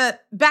 DeWanda,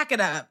 back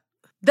it up.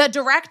 The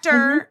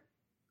director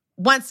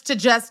wants to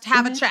just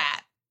have a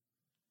chat.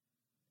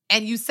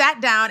 And you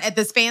sat down at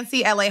this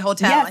fancy LA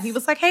hotel and he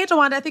was like, hey,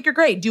 DeWanda, I think you're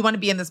great. Do you want to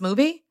be in this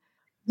movie?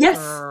 Yes.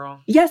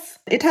 Girl. Yes.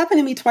 It happened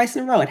to me twice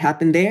in a row. It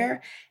happened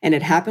there and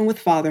it happened with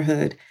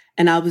fatherhood.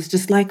 And I was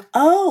just like,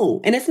 oh,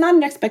 and it's not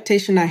an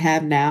expectation I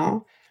have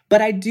now,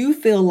 but I do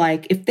feel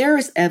like if there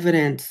is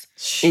evidence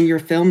in your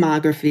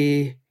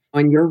filmography,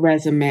 on your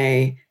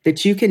resume,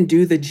 that you can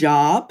do the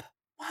job,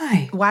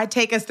 why? Why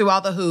take us through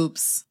all the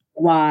hoops?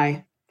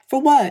 Why? For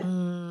what?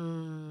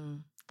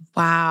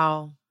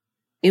 Wow.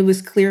 It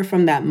was clear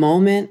from that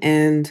moment,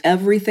 and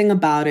everything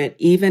about it,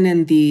 even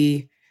in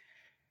the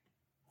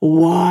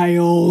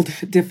wild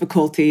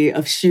difficulty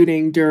of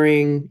shooting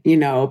during,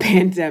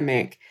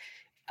 pandemic,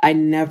 I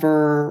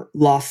never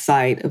lost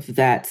sight of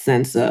that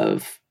sense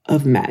of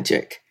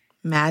magic.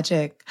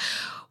 Magic.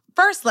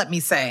 First, let me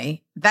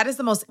say, that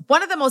is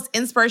one of the most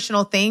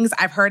inspirational things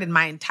I've heard in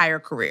my entire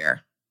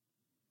career.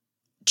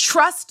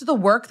 Trust the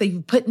work that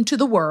you put into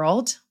the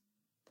world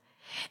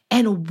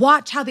and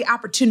watch how the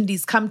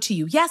opportunities come to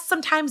you. Yes,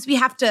 sometimes we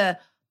have to,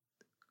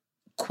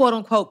 quote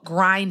unquote,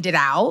 grind it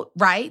out,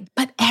 right?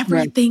 But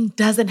everything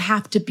doesn't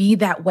have to be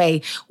that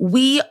way.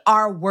 We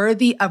are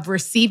worthy of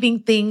receiving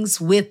things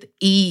with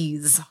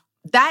ease.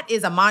 That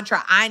is a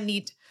mantra I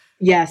need.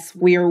 Yes,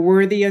 we are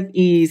worthy of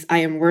ease. I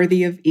am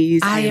worthy of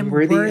ease. I am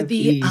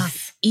worthy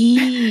of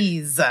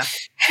ease.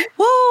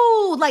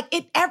 Woo!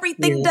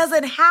 Everything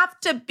doesn't have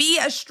to be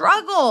a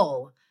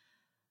struggle.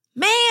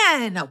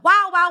 Man,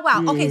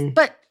 wow. Okay,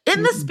 but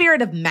in the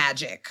spirit of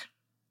magic,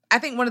 I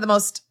think one of the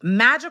most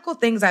magical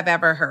things I've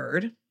ever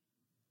heard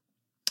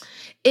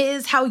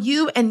is how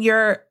you and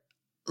your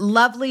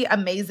lovely,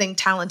 amazing,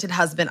 talented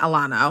husband,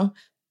 Alano,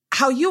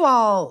 how you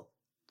all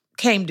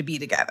came to be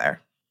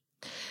together.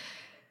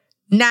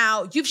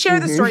 Now, you've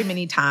shared the story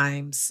many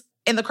times.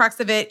 In the crux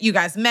of it, you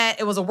guys met.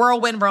 It was a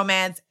whirlwind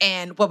romance.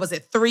 And what was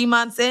it, 3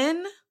 months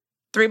in?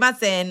 3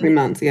 months in. 3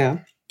 months, yeah.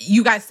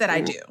 You guys said,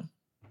 I do.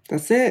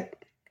 That's it.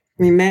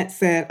 We met,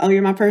 said, oh,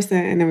 you're my person.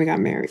 And then we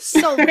got married.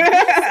 So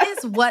this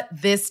is what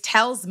this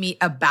tells me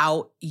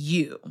about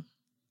you.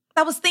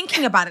 I was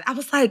thinking about it. I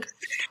was like,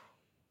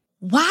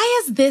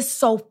 why is this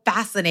so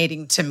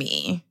fascinating to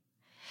me?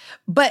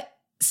 But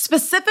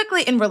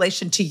specifically in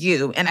relation to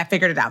you, and I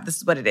figured it out. This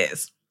is what it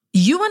is.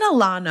 You and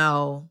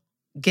Alano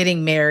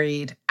getting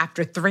married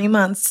after 3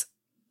 months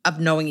of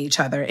knowing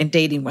each other and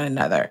dating one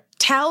another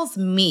tells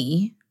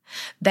me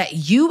that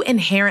you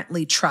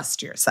inherently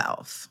trust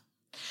yourself.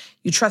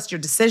 You trust your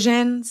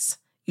decisions.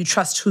 You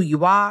trust who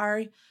you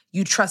are.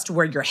 You trust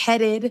where you're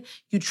headed.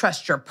 You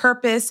trust your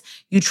purpose.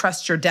 You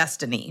trust your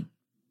destiny.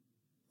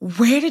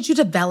 Where did you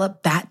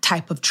develop that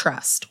type of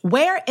trust?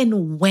 Where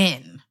and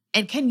when?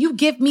 And can you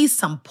give me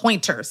some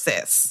pointers,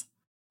 sis?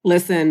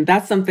 Listen,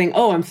 that's something,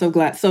 I'm so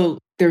glad. So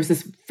there's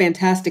this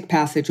fantastic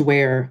passage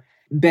where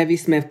Bevy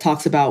Smith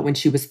talks about when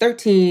she was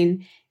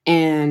 13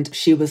 and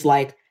she was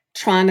like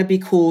trying to be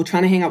cool,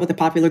 trying to hang out with the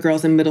popular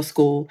girls in middle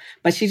school.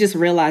 But she just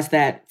realized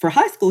that for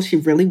high school, she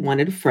really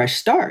wanted a fresh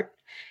start.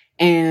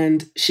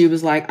 And she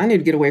was like, I need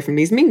to get away from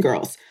these mean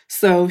girls.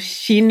 So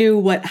she knew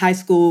what high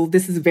school,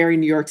 this is very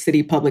New York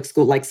City public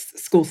school, like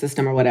school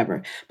system or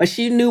whatever. But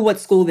she knew what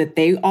school that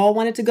they all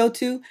wanted to go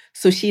to.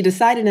 So she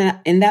decided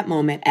in that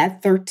moment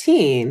at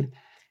 13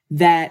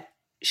 that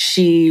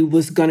she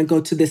was going to go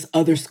to this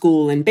other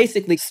school and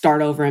basically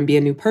start over and be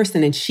a new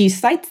person. And she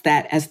cites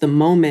that as the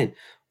moment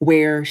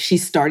where she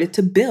started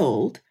to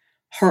build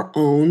her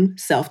own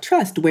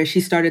self-trust, where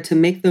she started to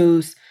make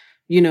those,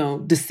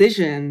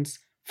 decisions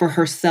for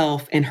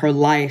herself and her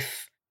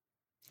life.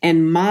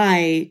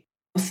 And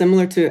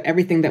similar to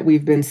everything that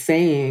we've been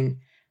saying,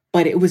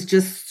 but it was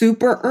just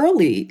super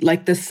early.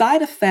 Like the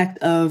side effect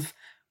of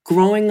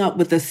growing up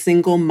with a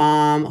single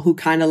mom who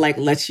kind of like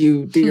lets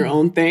you do your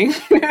own thing,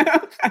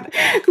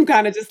 who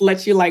kind of just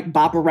lets you like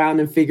bop around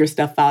and figure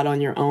stuff out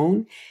on your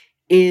own,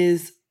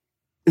 is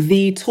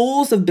the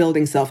tools of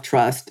building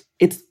self-trust.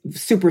 It's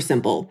super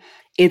simple.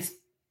 It's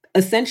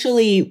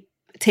essentially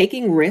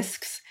taking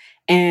risks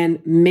and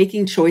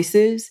making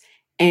choices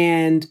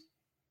and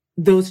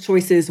those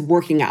choices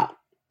working out.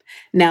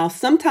 Now,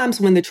 sometimes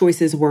when the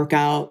choices work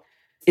out,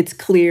 it's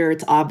clear,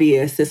 it's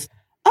obvious. It's,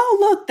 oh,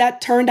 look,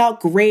 that turned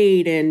out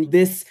great. And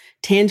this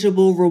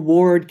tangible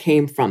reward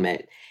came from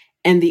it.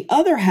 And the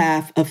other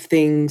half of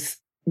things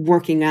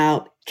working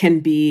out can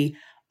be,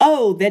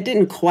 oh, that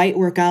didn't quite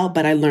work out,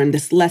 but I learned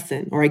this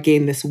lesson or I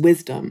gained this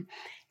wisdom.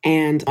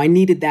 And I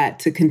needed that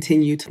to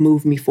continue to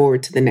move me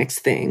forward to the next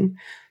thing.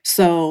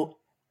 So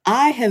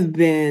I have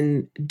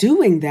been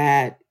doing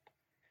that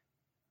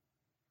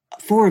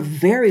for a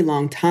very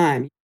long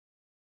time.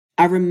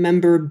 I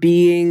remember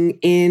being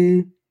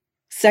in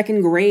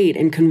second grade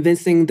and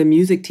convincing the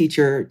music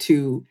teacher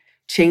to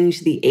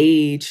change the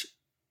age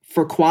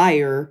for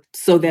choir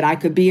so that I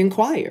could be in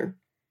choir.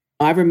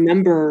 I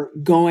remember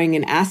going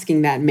and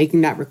asking that,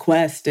 making that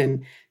request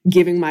and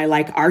giving my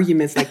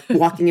arguments,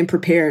 walking in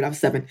prepared. I was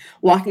 7,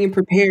 walking in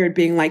prepared,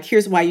 being like,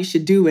 here's why you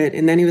should do it.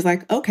 And then he was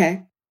like,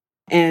 okay.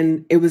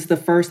 And it was the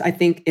first, I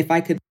think if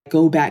I could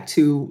go back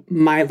to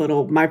my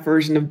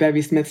version of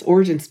Bevy Smith's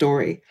origin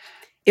story,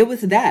 it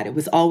was that. It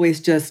was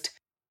always just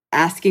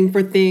asking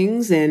for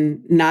things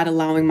and not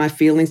allowing my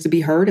feelings to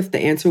be heard if the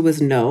answer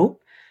was no,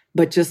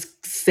 but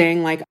just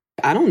saying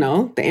I don't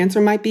know, the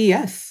answer might be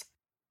yes.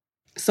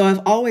 So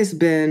I've always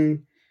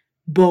been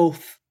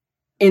both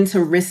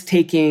into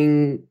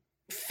risk-taking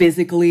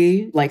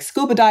physically, like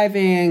scuba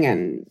diving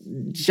and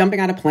jumping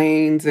out of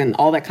planes and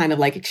all that kind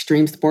of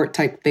extreme sport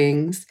type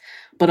things,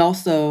 but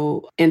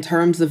also in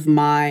terms of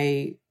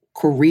my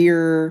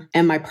career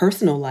and my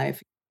personal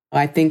life.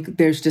 I think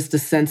there's just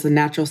a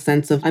natural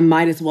sense of I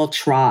might as well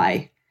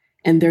try.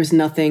 And there's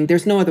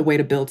no other way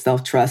to build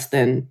self-trust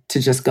than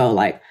to just go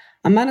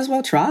I might as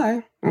well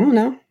try. I don't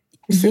know.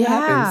 See what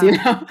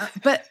happens,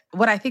 But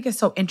what I think is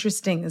so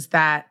interesting is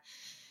that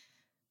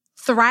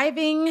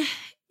thriving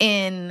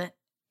in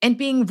and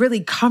being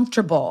really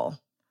comfortable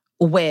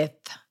with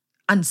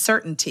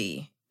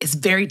uncertainty is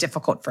very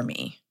difficult for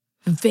me.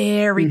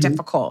 Very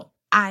difficult.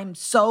 I'm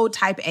so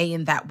type A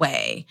in that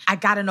way. I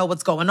got to know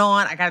what's going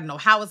on. I got to know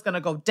how it's going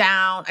to go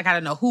down. I got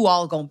to know who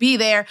all going to be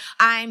there.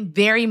 I'm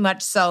very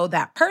much so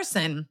that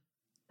person.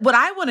 What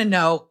I want to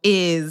know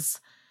is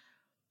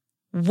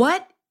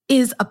what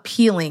is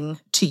appealing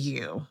to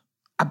you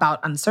about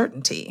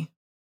uncertainty?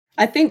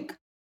 I think,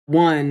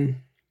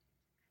 one,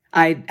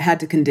 I had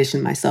to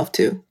condition myself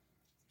to,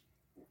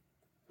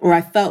 or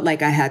I felt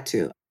like I had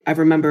to. I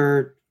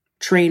remember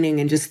training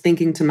and just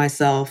thinking to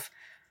myself,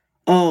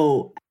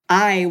 oh,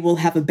 I will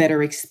have a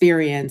better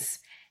experience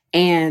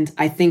and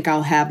I think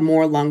I'll have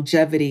more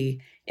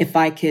longevity if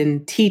I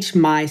can teach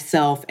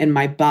myself and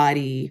my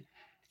body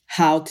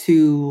how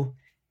to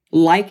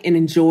like and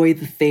enjoy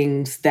the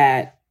things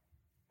that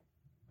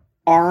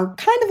are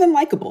kind of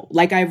unlikable.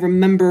 I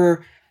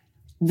remember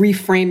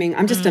reframing.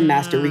 I'm just a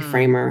master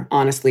reframer,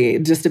 honestly,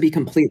 just to be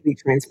completely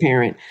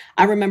transparent.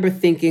 I remember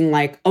thinking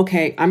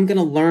okay, I'm going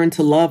to learn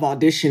to love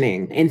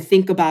auditioning and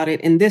think about it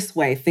in this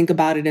way. Think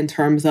about it in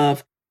terms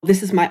of,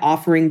 this is my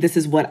offering. This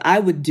is what I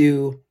would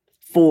do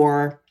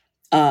for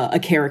a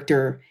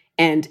character.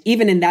 And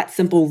even in that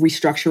simple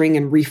restructuring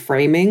and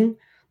reframing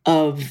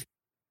of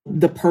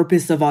the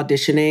purpose of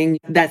auditioning,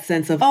 that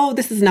sense of, oh,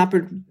 this is a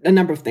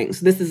number of things.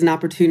 This is an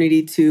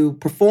opportunity to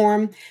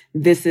perform.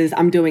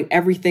 I'm doing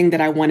everything that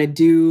I want to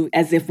do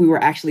as if we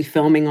were actually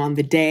filming on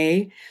the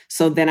day.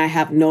 So then I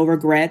have no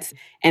regrets.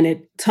 And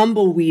it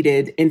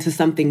tumbleweeded into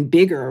something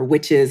bigger,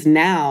 which is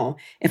now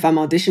if I'm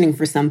auditioning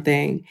for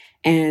something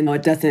and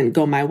it doesn't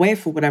go my way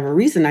for whatever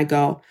reason, I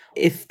go,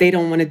 if they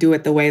don't want to do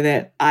it the way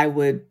that I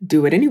would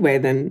do it anyway,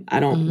 then I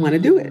don't want to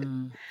do it.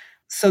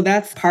 So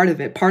that's part of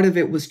it. Part of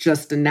it was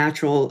just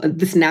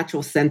this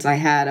natural sense I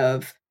had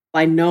of,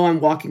 I know I'm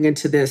walking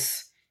into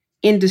this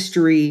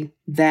industry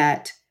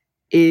that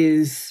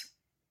is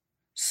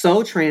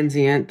so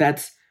transient,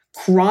 that's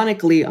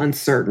chronically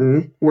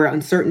uncertain, where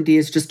uncertainty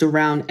is just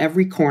around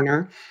every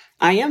corner.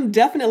 I am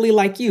definitely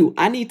like you.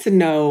 I need to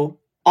know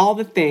all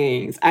the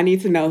things. I need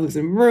to know who's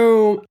in the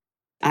room.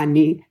 I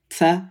need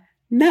to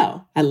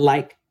know. I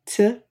like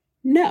to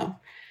know.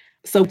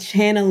 So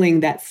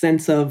channeling that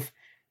sense of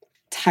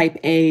type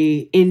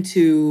A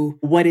into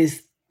what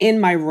is in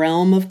my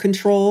realm of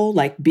control,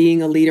 like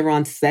being a leader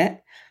on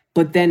set.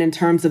 But then in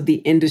terms of the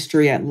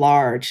industry at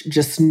large,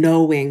 just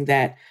knowing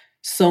that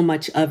so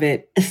much of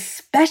it,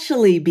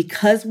 especially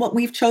because what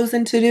we've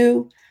chosen to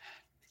do,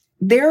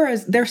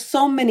 there's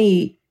so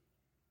many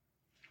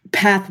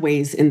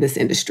pathways in this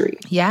industry.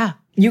 Yeah.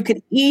 You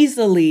could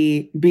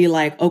easily be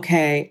like,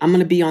 okay, I'm going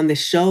to be on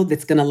this show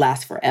that's going to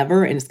last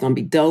forever and it's going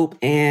to be dope.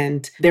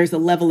 And there's a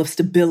level of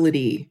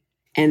stability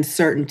and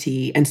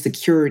certainty and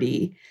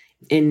security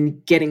in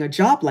getting a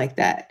job like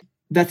that.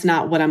 That's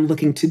not what I'm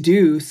looking to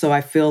do. So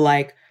I feel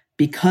like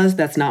because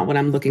that's not what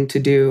I'm looking to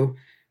do,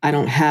 I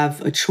don't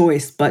have a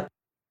choice but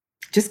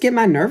just get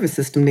my nervous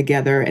system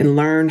together and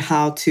learn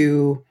how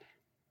to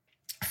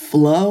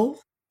flow,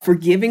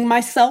 forgiving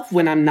myself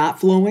when I'm not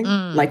flowing,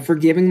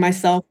 forgiving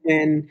myself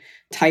when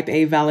type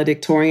A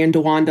valedictorian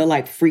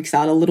DeWanda freaks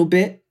out a little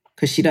bit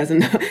because she doesn't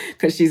know,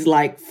 because she's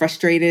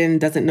frustrated and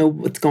doesn't know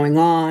what's going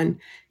on.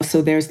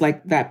 So there's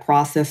that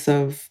process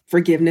of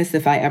forgiveness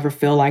if I ever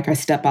feel like I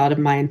step out of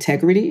my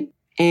integrity.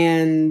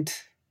 And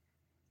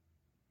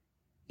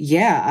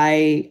yeah,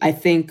 I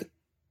think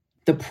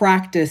the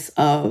practice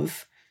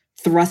of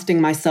thrusting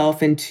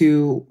myself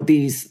into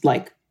these,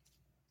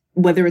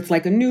 whether it's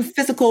a new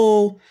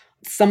physical,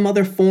 some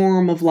other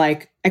form of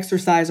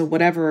exercise or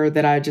whatever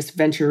that I just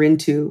venture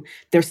into,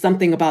 there's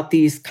something about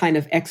these kind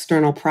of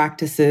external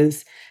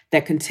practices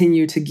that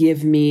continue to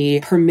give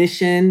me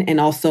permission and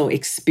also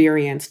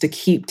experience to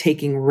keep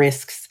taking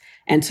risks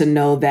and to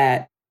know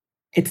that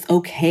it's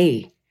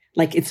okay.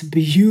 It's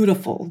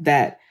beautiful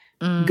that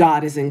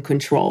God is in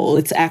control.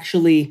 It's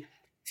actually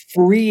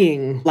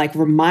freeing,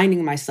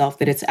 reminding myself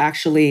that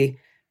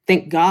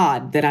thank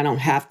God that I don't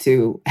have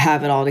to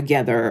have it all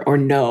together or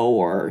know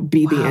or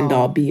be the end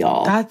all be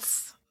all.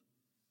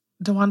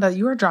 DeWanda,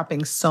 you are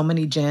dropping so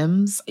many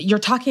gems. You're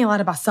talking a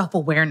lot about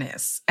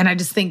self-awareness. And I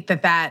just think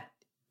that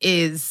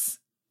is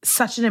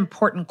such an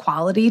important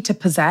quality to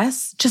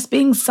possess, just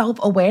being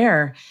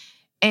self-aware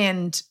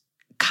and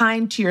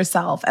kind to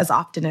yourself as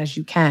often as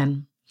you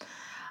can.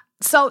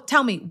 So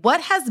tell me,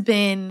 what has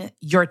been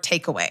your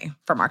takeaway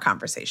from our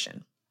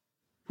conversation?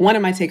 One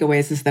of my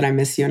takeaways is that I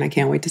miss you and I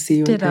can't wait to see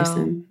you in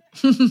person.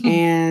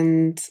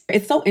 And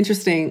it's so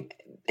interesting.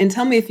 And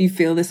tell me if you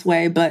feel this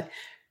way, but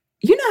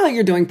you know how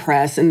you're doing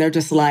press and they're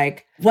just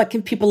like, what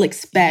can people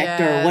expect?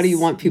 Or what do you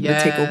want people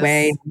to take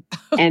away?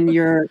 And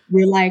you're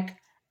like,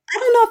 I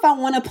don't know if I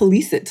want to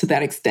police it to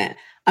that extent.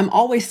 I'm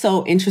always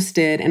so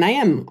interested, and I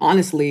am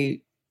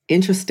honestly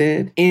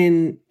interested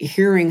in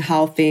hearing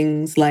how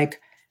things like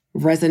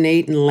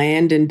resonate and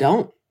land and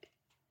don't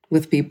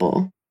with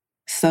people.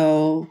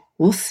 So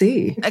we'll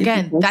see.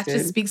 Again, that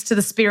just speaks to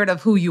the spirit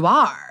of who you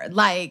are.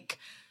 Like,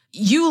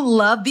 you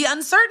love the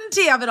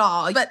uncertainty of it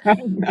all. But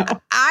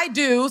I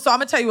do. So I'm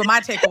going to tell you what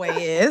my takeaway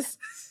is.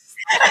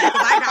 Because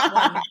I got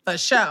one for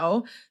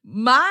show.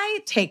 My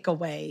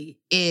takeaway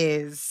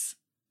is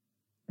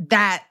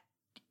that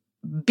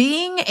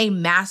being a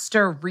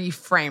master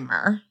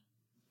reframer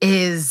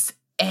is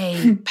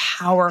a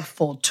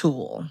powerful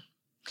tool.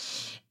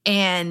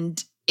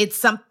 And it's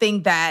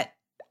something that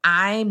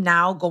I'm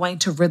now going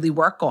to really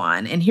work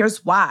on. And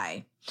here's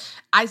why.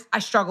 I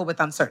struggle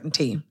with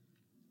uncertainty.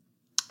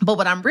 But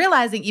what I'm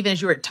realizing, even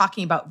as you were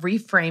talking about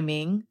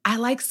reframing, I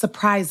like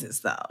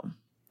surprises though.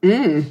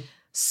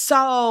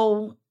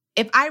 So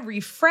if I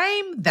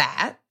reframe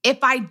that, if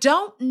I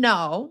don't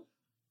know,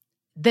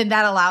 then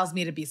that allows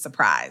me to be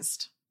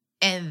surprised.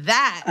 And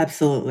that...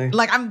 Absolutely.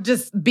 Like, I'm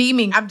just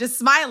beaming. I'm just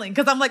smiling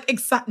because I'm like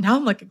excited. Now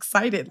I'm like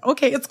excited.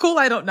 Okay, it's cool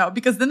I don't know,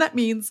 because then that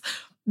means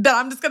that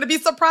I'm just going to be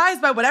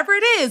surprised by whatever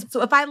it is.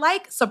 So if I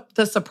like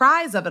the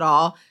surprise of it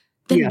all,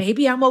 then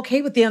maybe I'm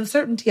okay with the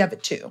uncertainty of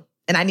it too.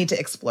 And I need to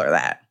explore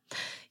that.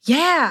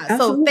 Yeah.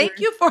 Absolutely. So thank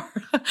you for,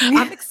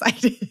 I'm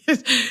excited.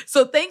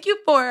 So thank you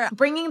for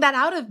bringing that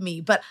out of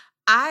me. But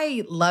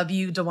I love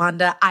you,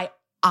 DeWanda. I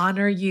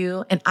honor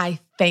you. And I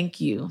thank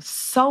you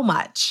so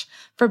much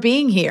for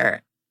being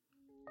here.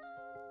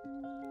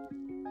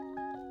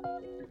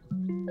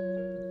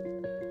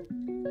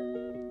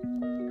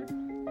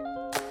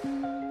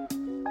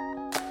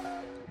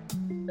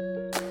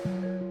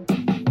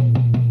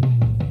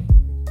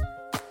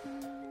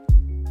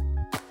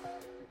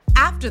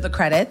 After the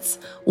credits,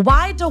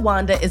 why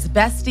DeWanda is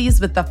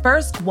besties with the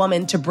first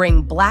woman to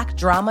bring Black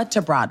drama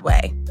to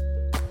Broadway.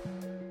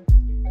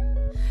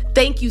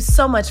 Thank you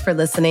so much for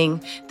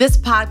listening. This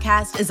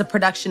podcast is a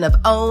production of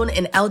OWN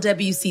and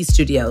LWC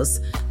Studios.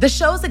 The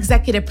show's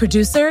executive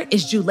producer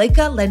is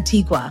Juleka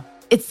Lentigua.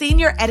 Its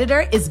senior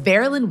editor is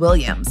Verilyn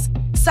Williams.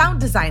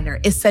 Sound designer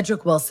is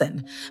Cedric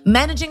Wilson.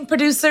 Managing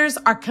producers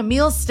are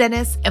Camille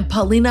Stennis and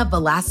Paulina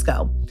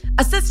Velasco.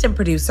 Assistant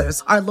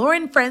producers are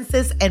Lauren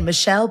Francis and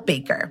Michelle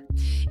Baker.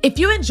 If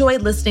you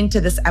enjoyed listening to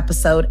this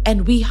episode,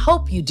 and we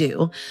hope you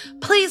do,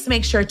 please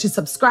make sure to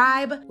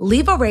subscribe,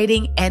 leave a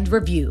rating, and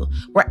review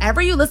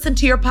wherever you listen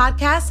to your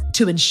podcast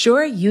to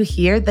ensure you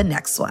hear the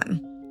next one.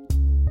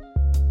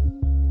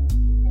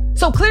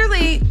 So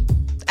clearly,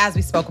 as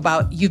we spoke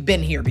about, you've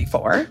been here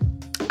before.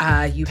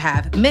 You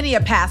have many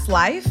a past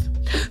life.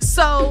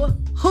 So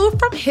who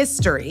from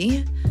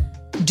history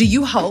do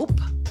you hope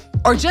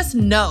or just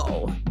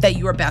know that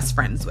you are best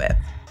friends with?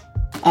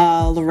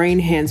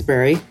 Lorraine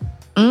Hansberry,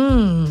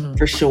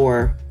 for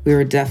sure. We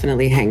were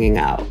definitely hanging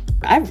out.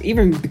 I've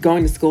even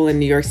going to school in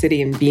New York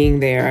City and being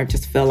there, I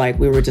just feel like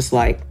we were just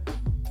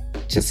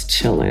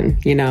chilling,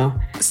 you know?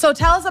 So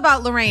tell us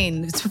about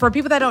Lorraine. For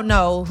people that don't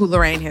know who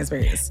Lorraine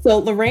Hansberry is. So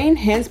Lorraine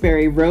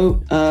Hansberry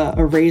wrote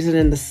A Raisin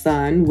in the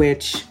Sun,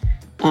 which,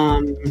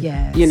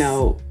 you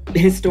know,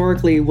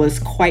 historically was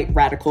quite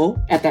radical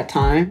at that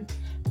time.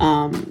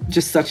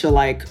 Just such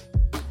a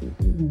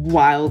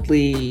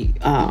wildly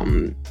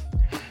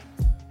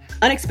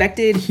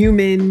unexpected,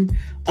 human,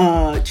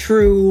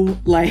 true,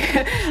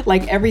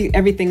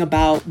 everything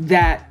about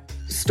that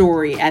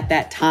story at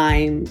that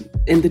time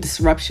and the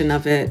disruption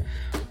of it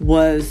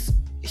was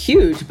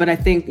huge. But I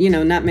think, you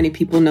know, not many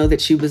people know that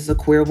she was a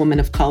queer woman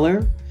of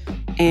color,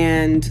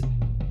 and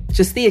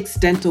just the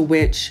extent to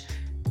which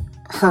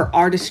her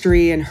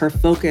artistry and her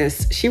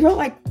focus, she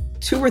wrote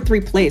 2 or 3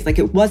 plays,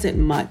 it wasn't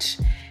much.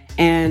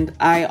 And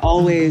I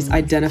always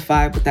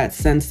identified with that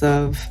sense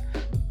of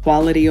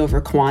quality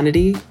over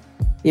quantity.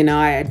 You know,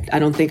 I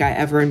don't think I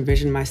ever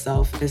envisioned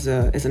myself as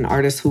an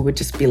artist who would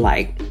just be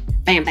like,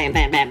 bam, bam,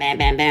 bam, bam, bam,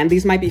 bam, bam.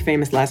 These might be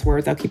famous last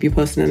words. I'll keep you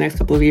posted in the next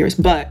couple of years.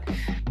 But,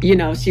 you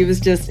know, she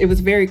was it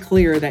was very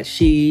clear that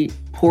she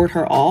poured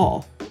her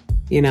all,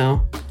 you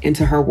know,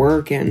 into her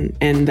work, and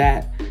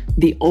that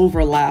the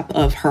overlap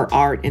of her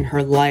art and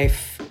her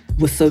life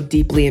was so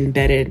deeply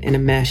embedded and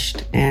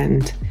enmeshed.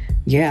 And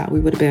yeah, we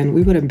would have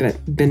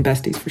been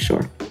besties for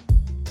sure.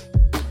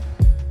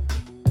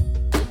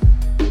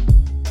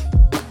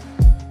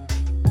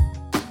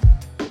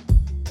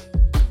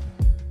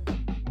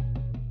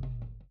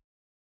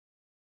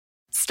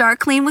 Start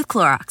clean with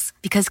Clorox,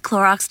 because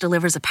Clorox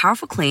delivers a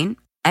powerful clean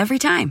every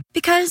time.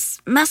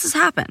 Because messes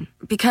happen.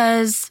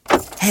 Because...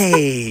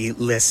 Hey,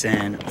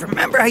 listen.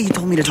 Remember how you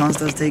told me to toss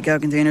those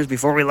takeout containers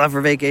before we left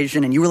for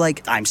vacation? And you were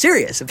like, I'm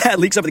serious. If that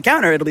leaks over the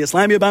counter, it'll be a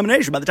slimy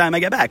abomination by the time I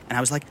get back. And I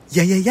was like,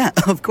 yeah,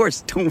 of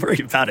course. Don't worry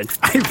about it.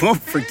 I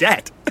won't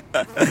forget.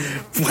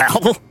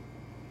 Well...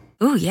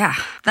 Ooh, yeah,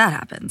 that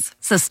happens.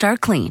 So start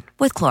clean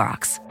with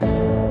Clorox.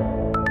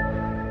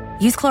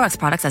 Use Clorox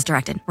products as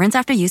directed. Rinse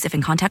after use if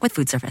in contact with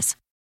food surface.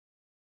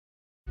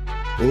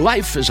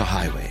 Life is a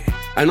highway,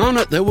 and on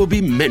it there will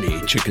be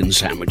many chicken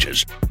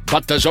sandwiches.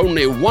 But there's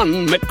only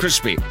one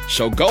McCrispy.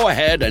 So go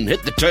ahead and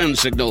hit the turn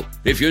signal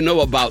if you know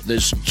about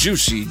this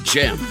juicy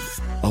gem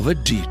of a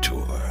detour.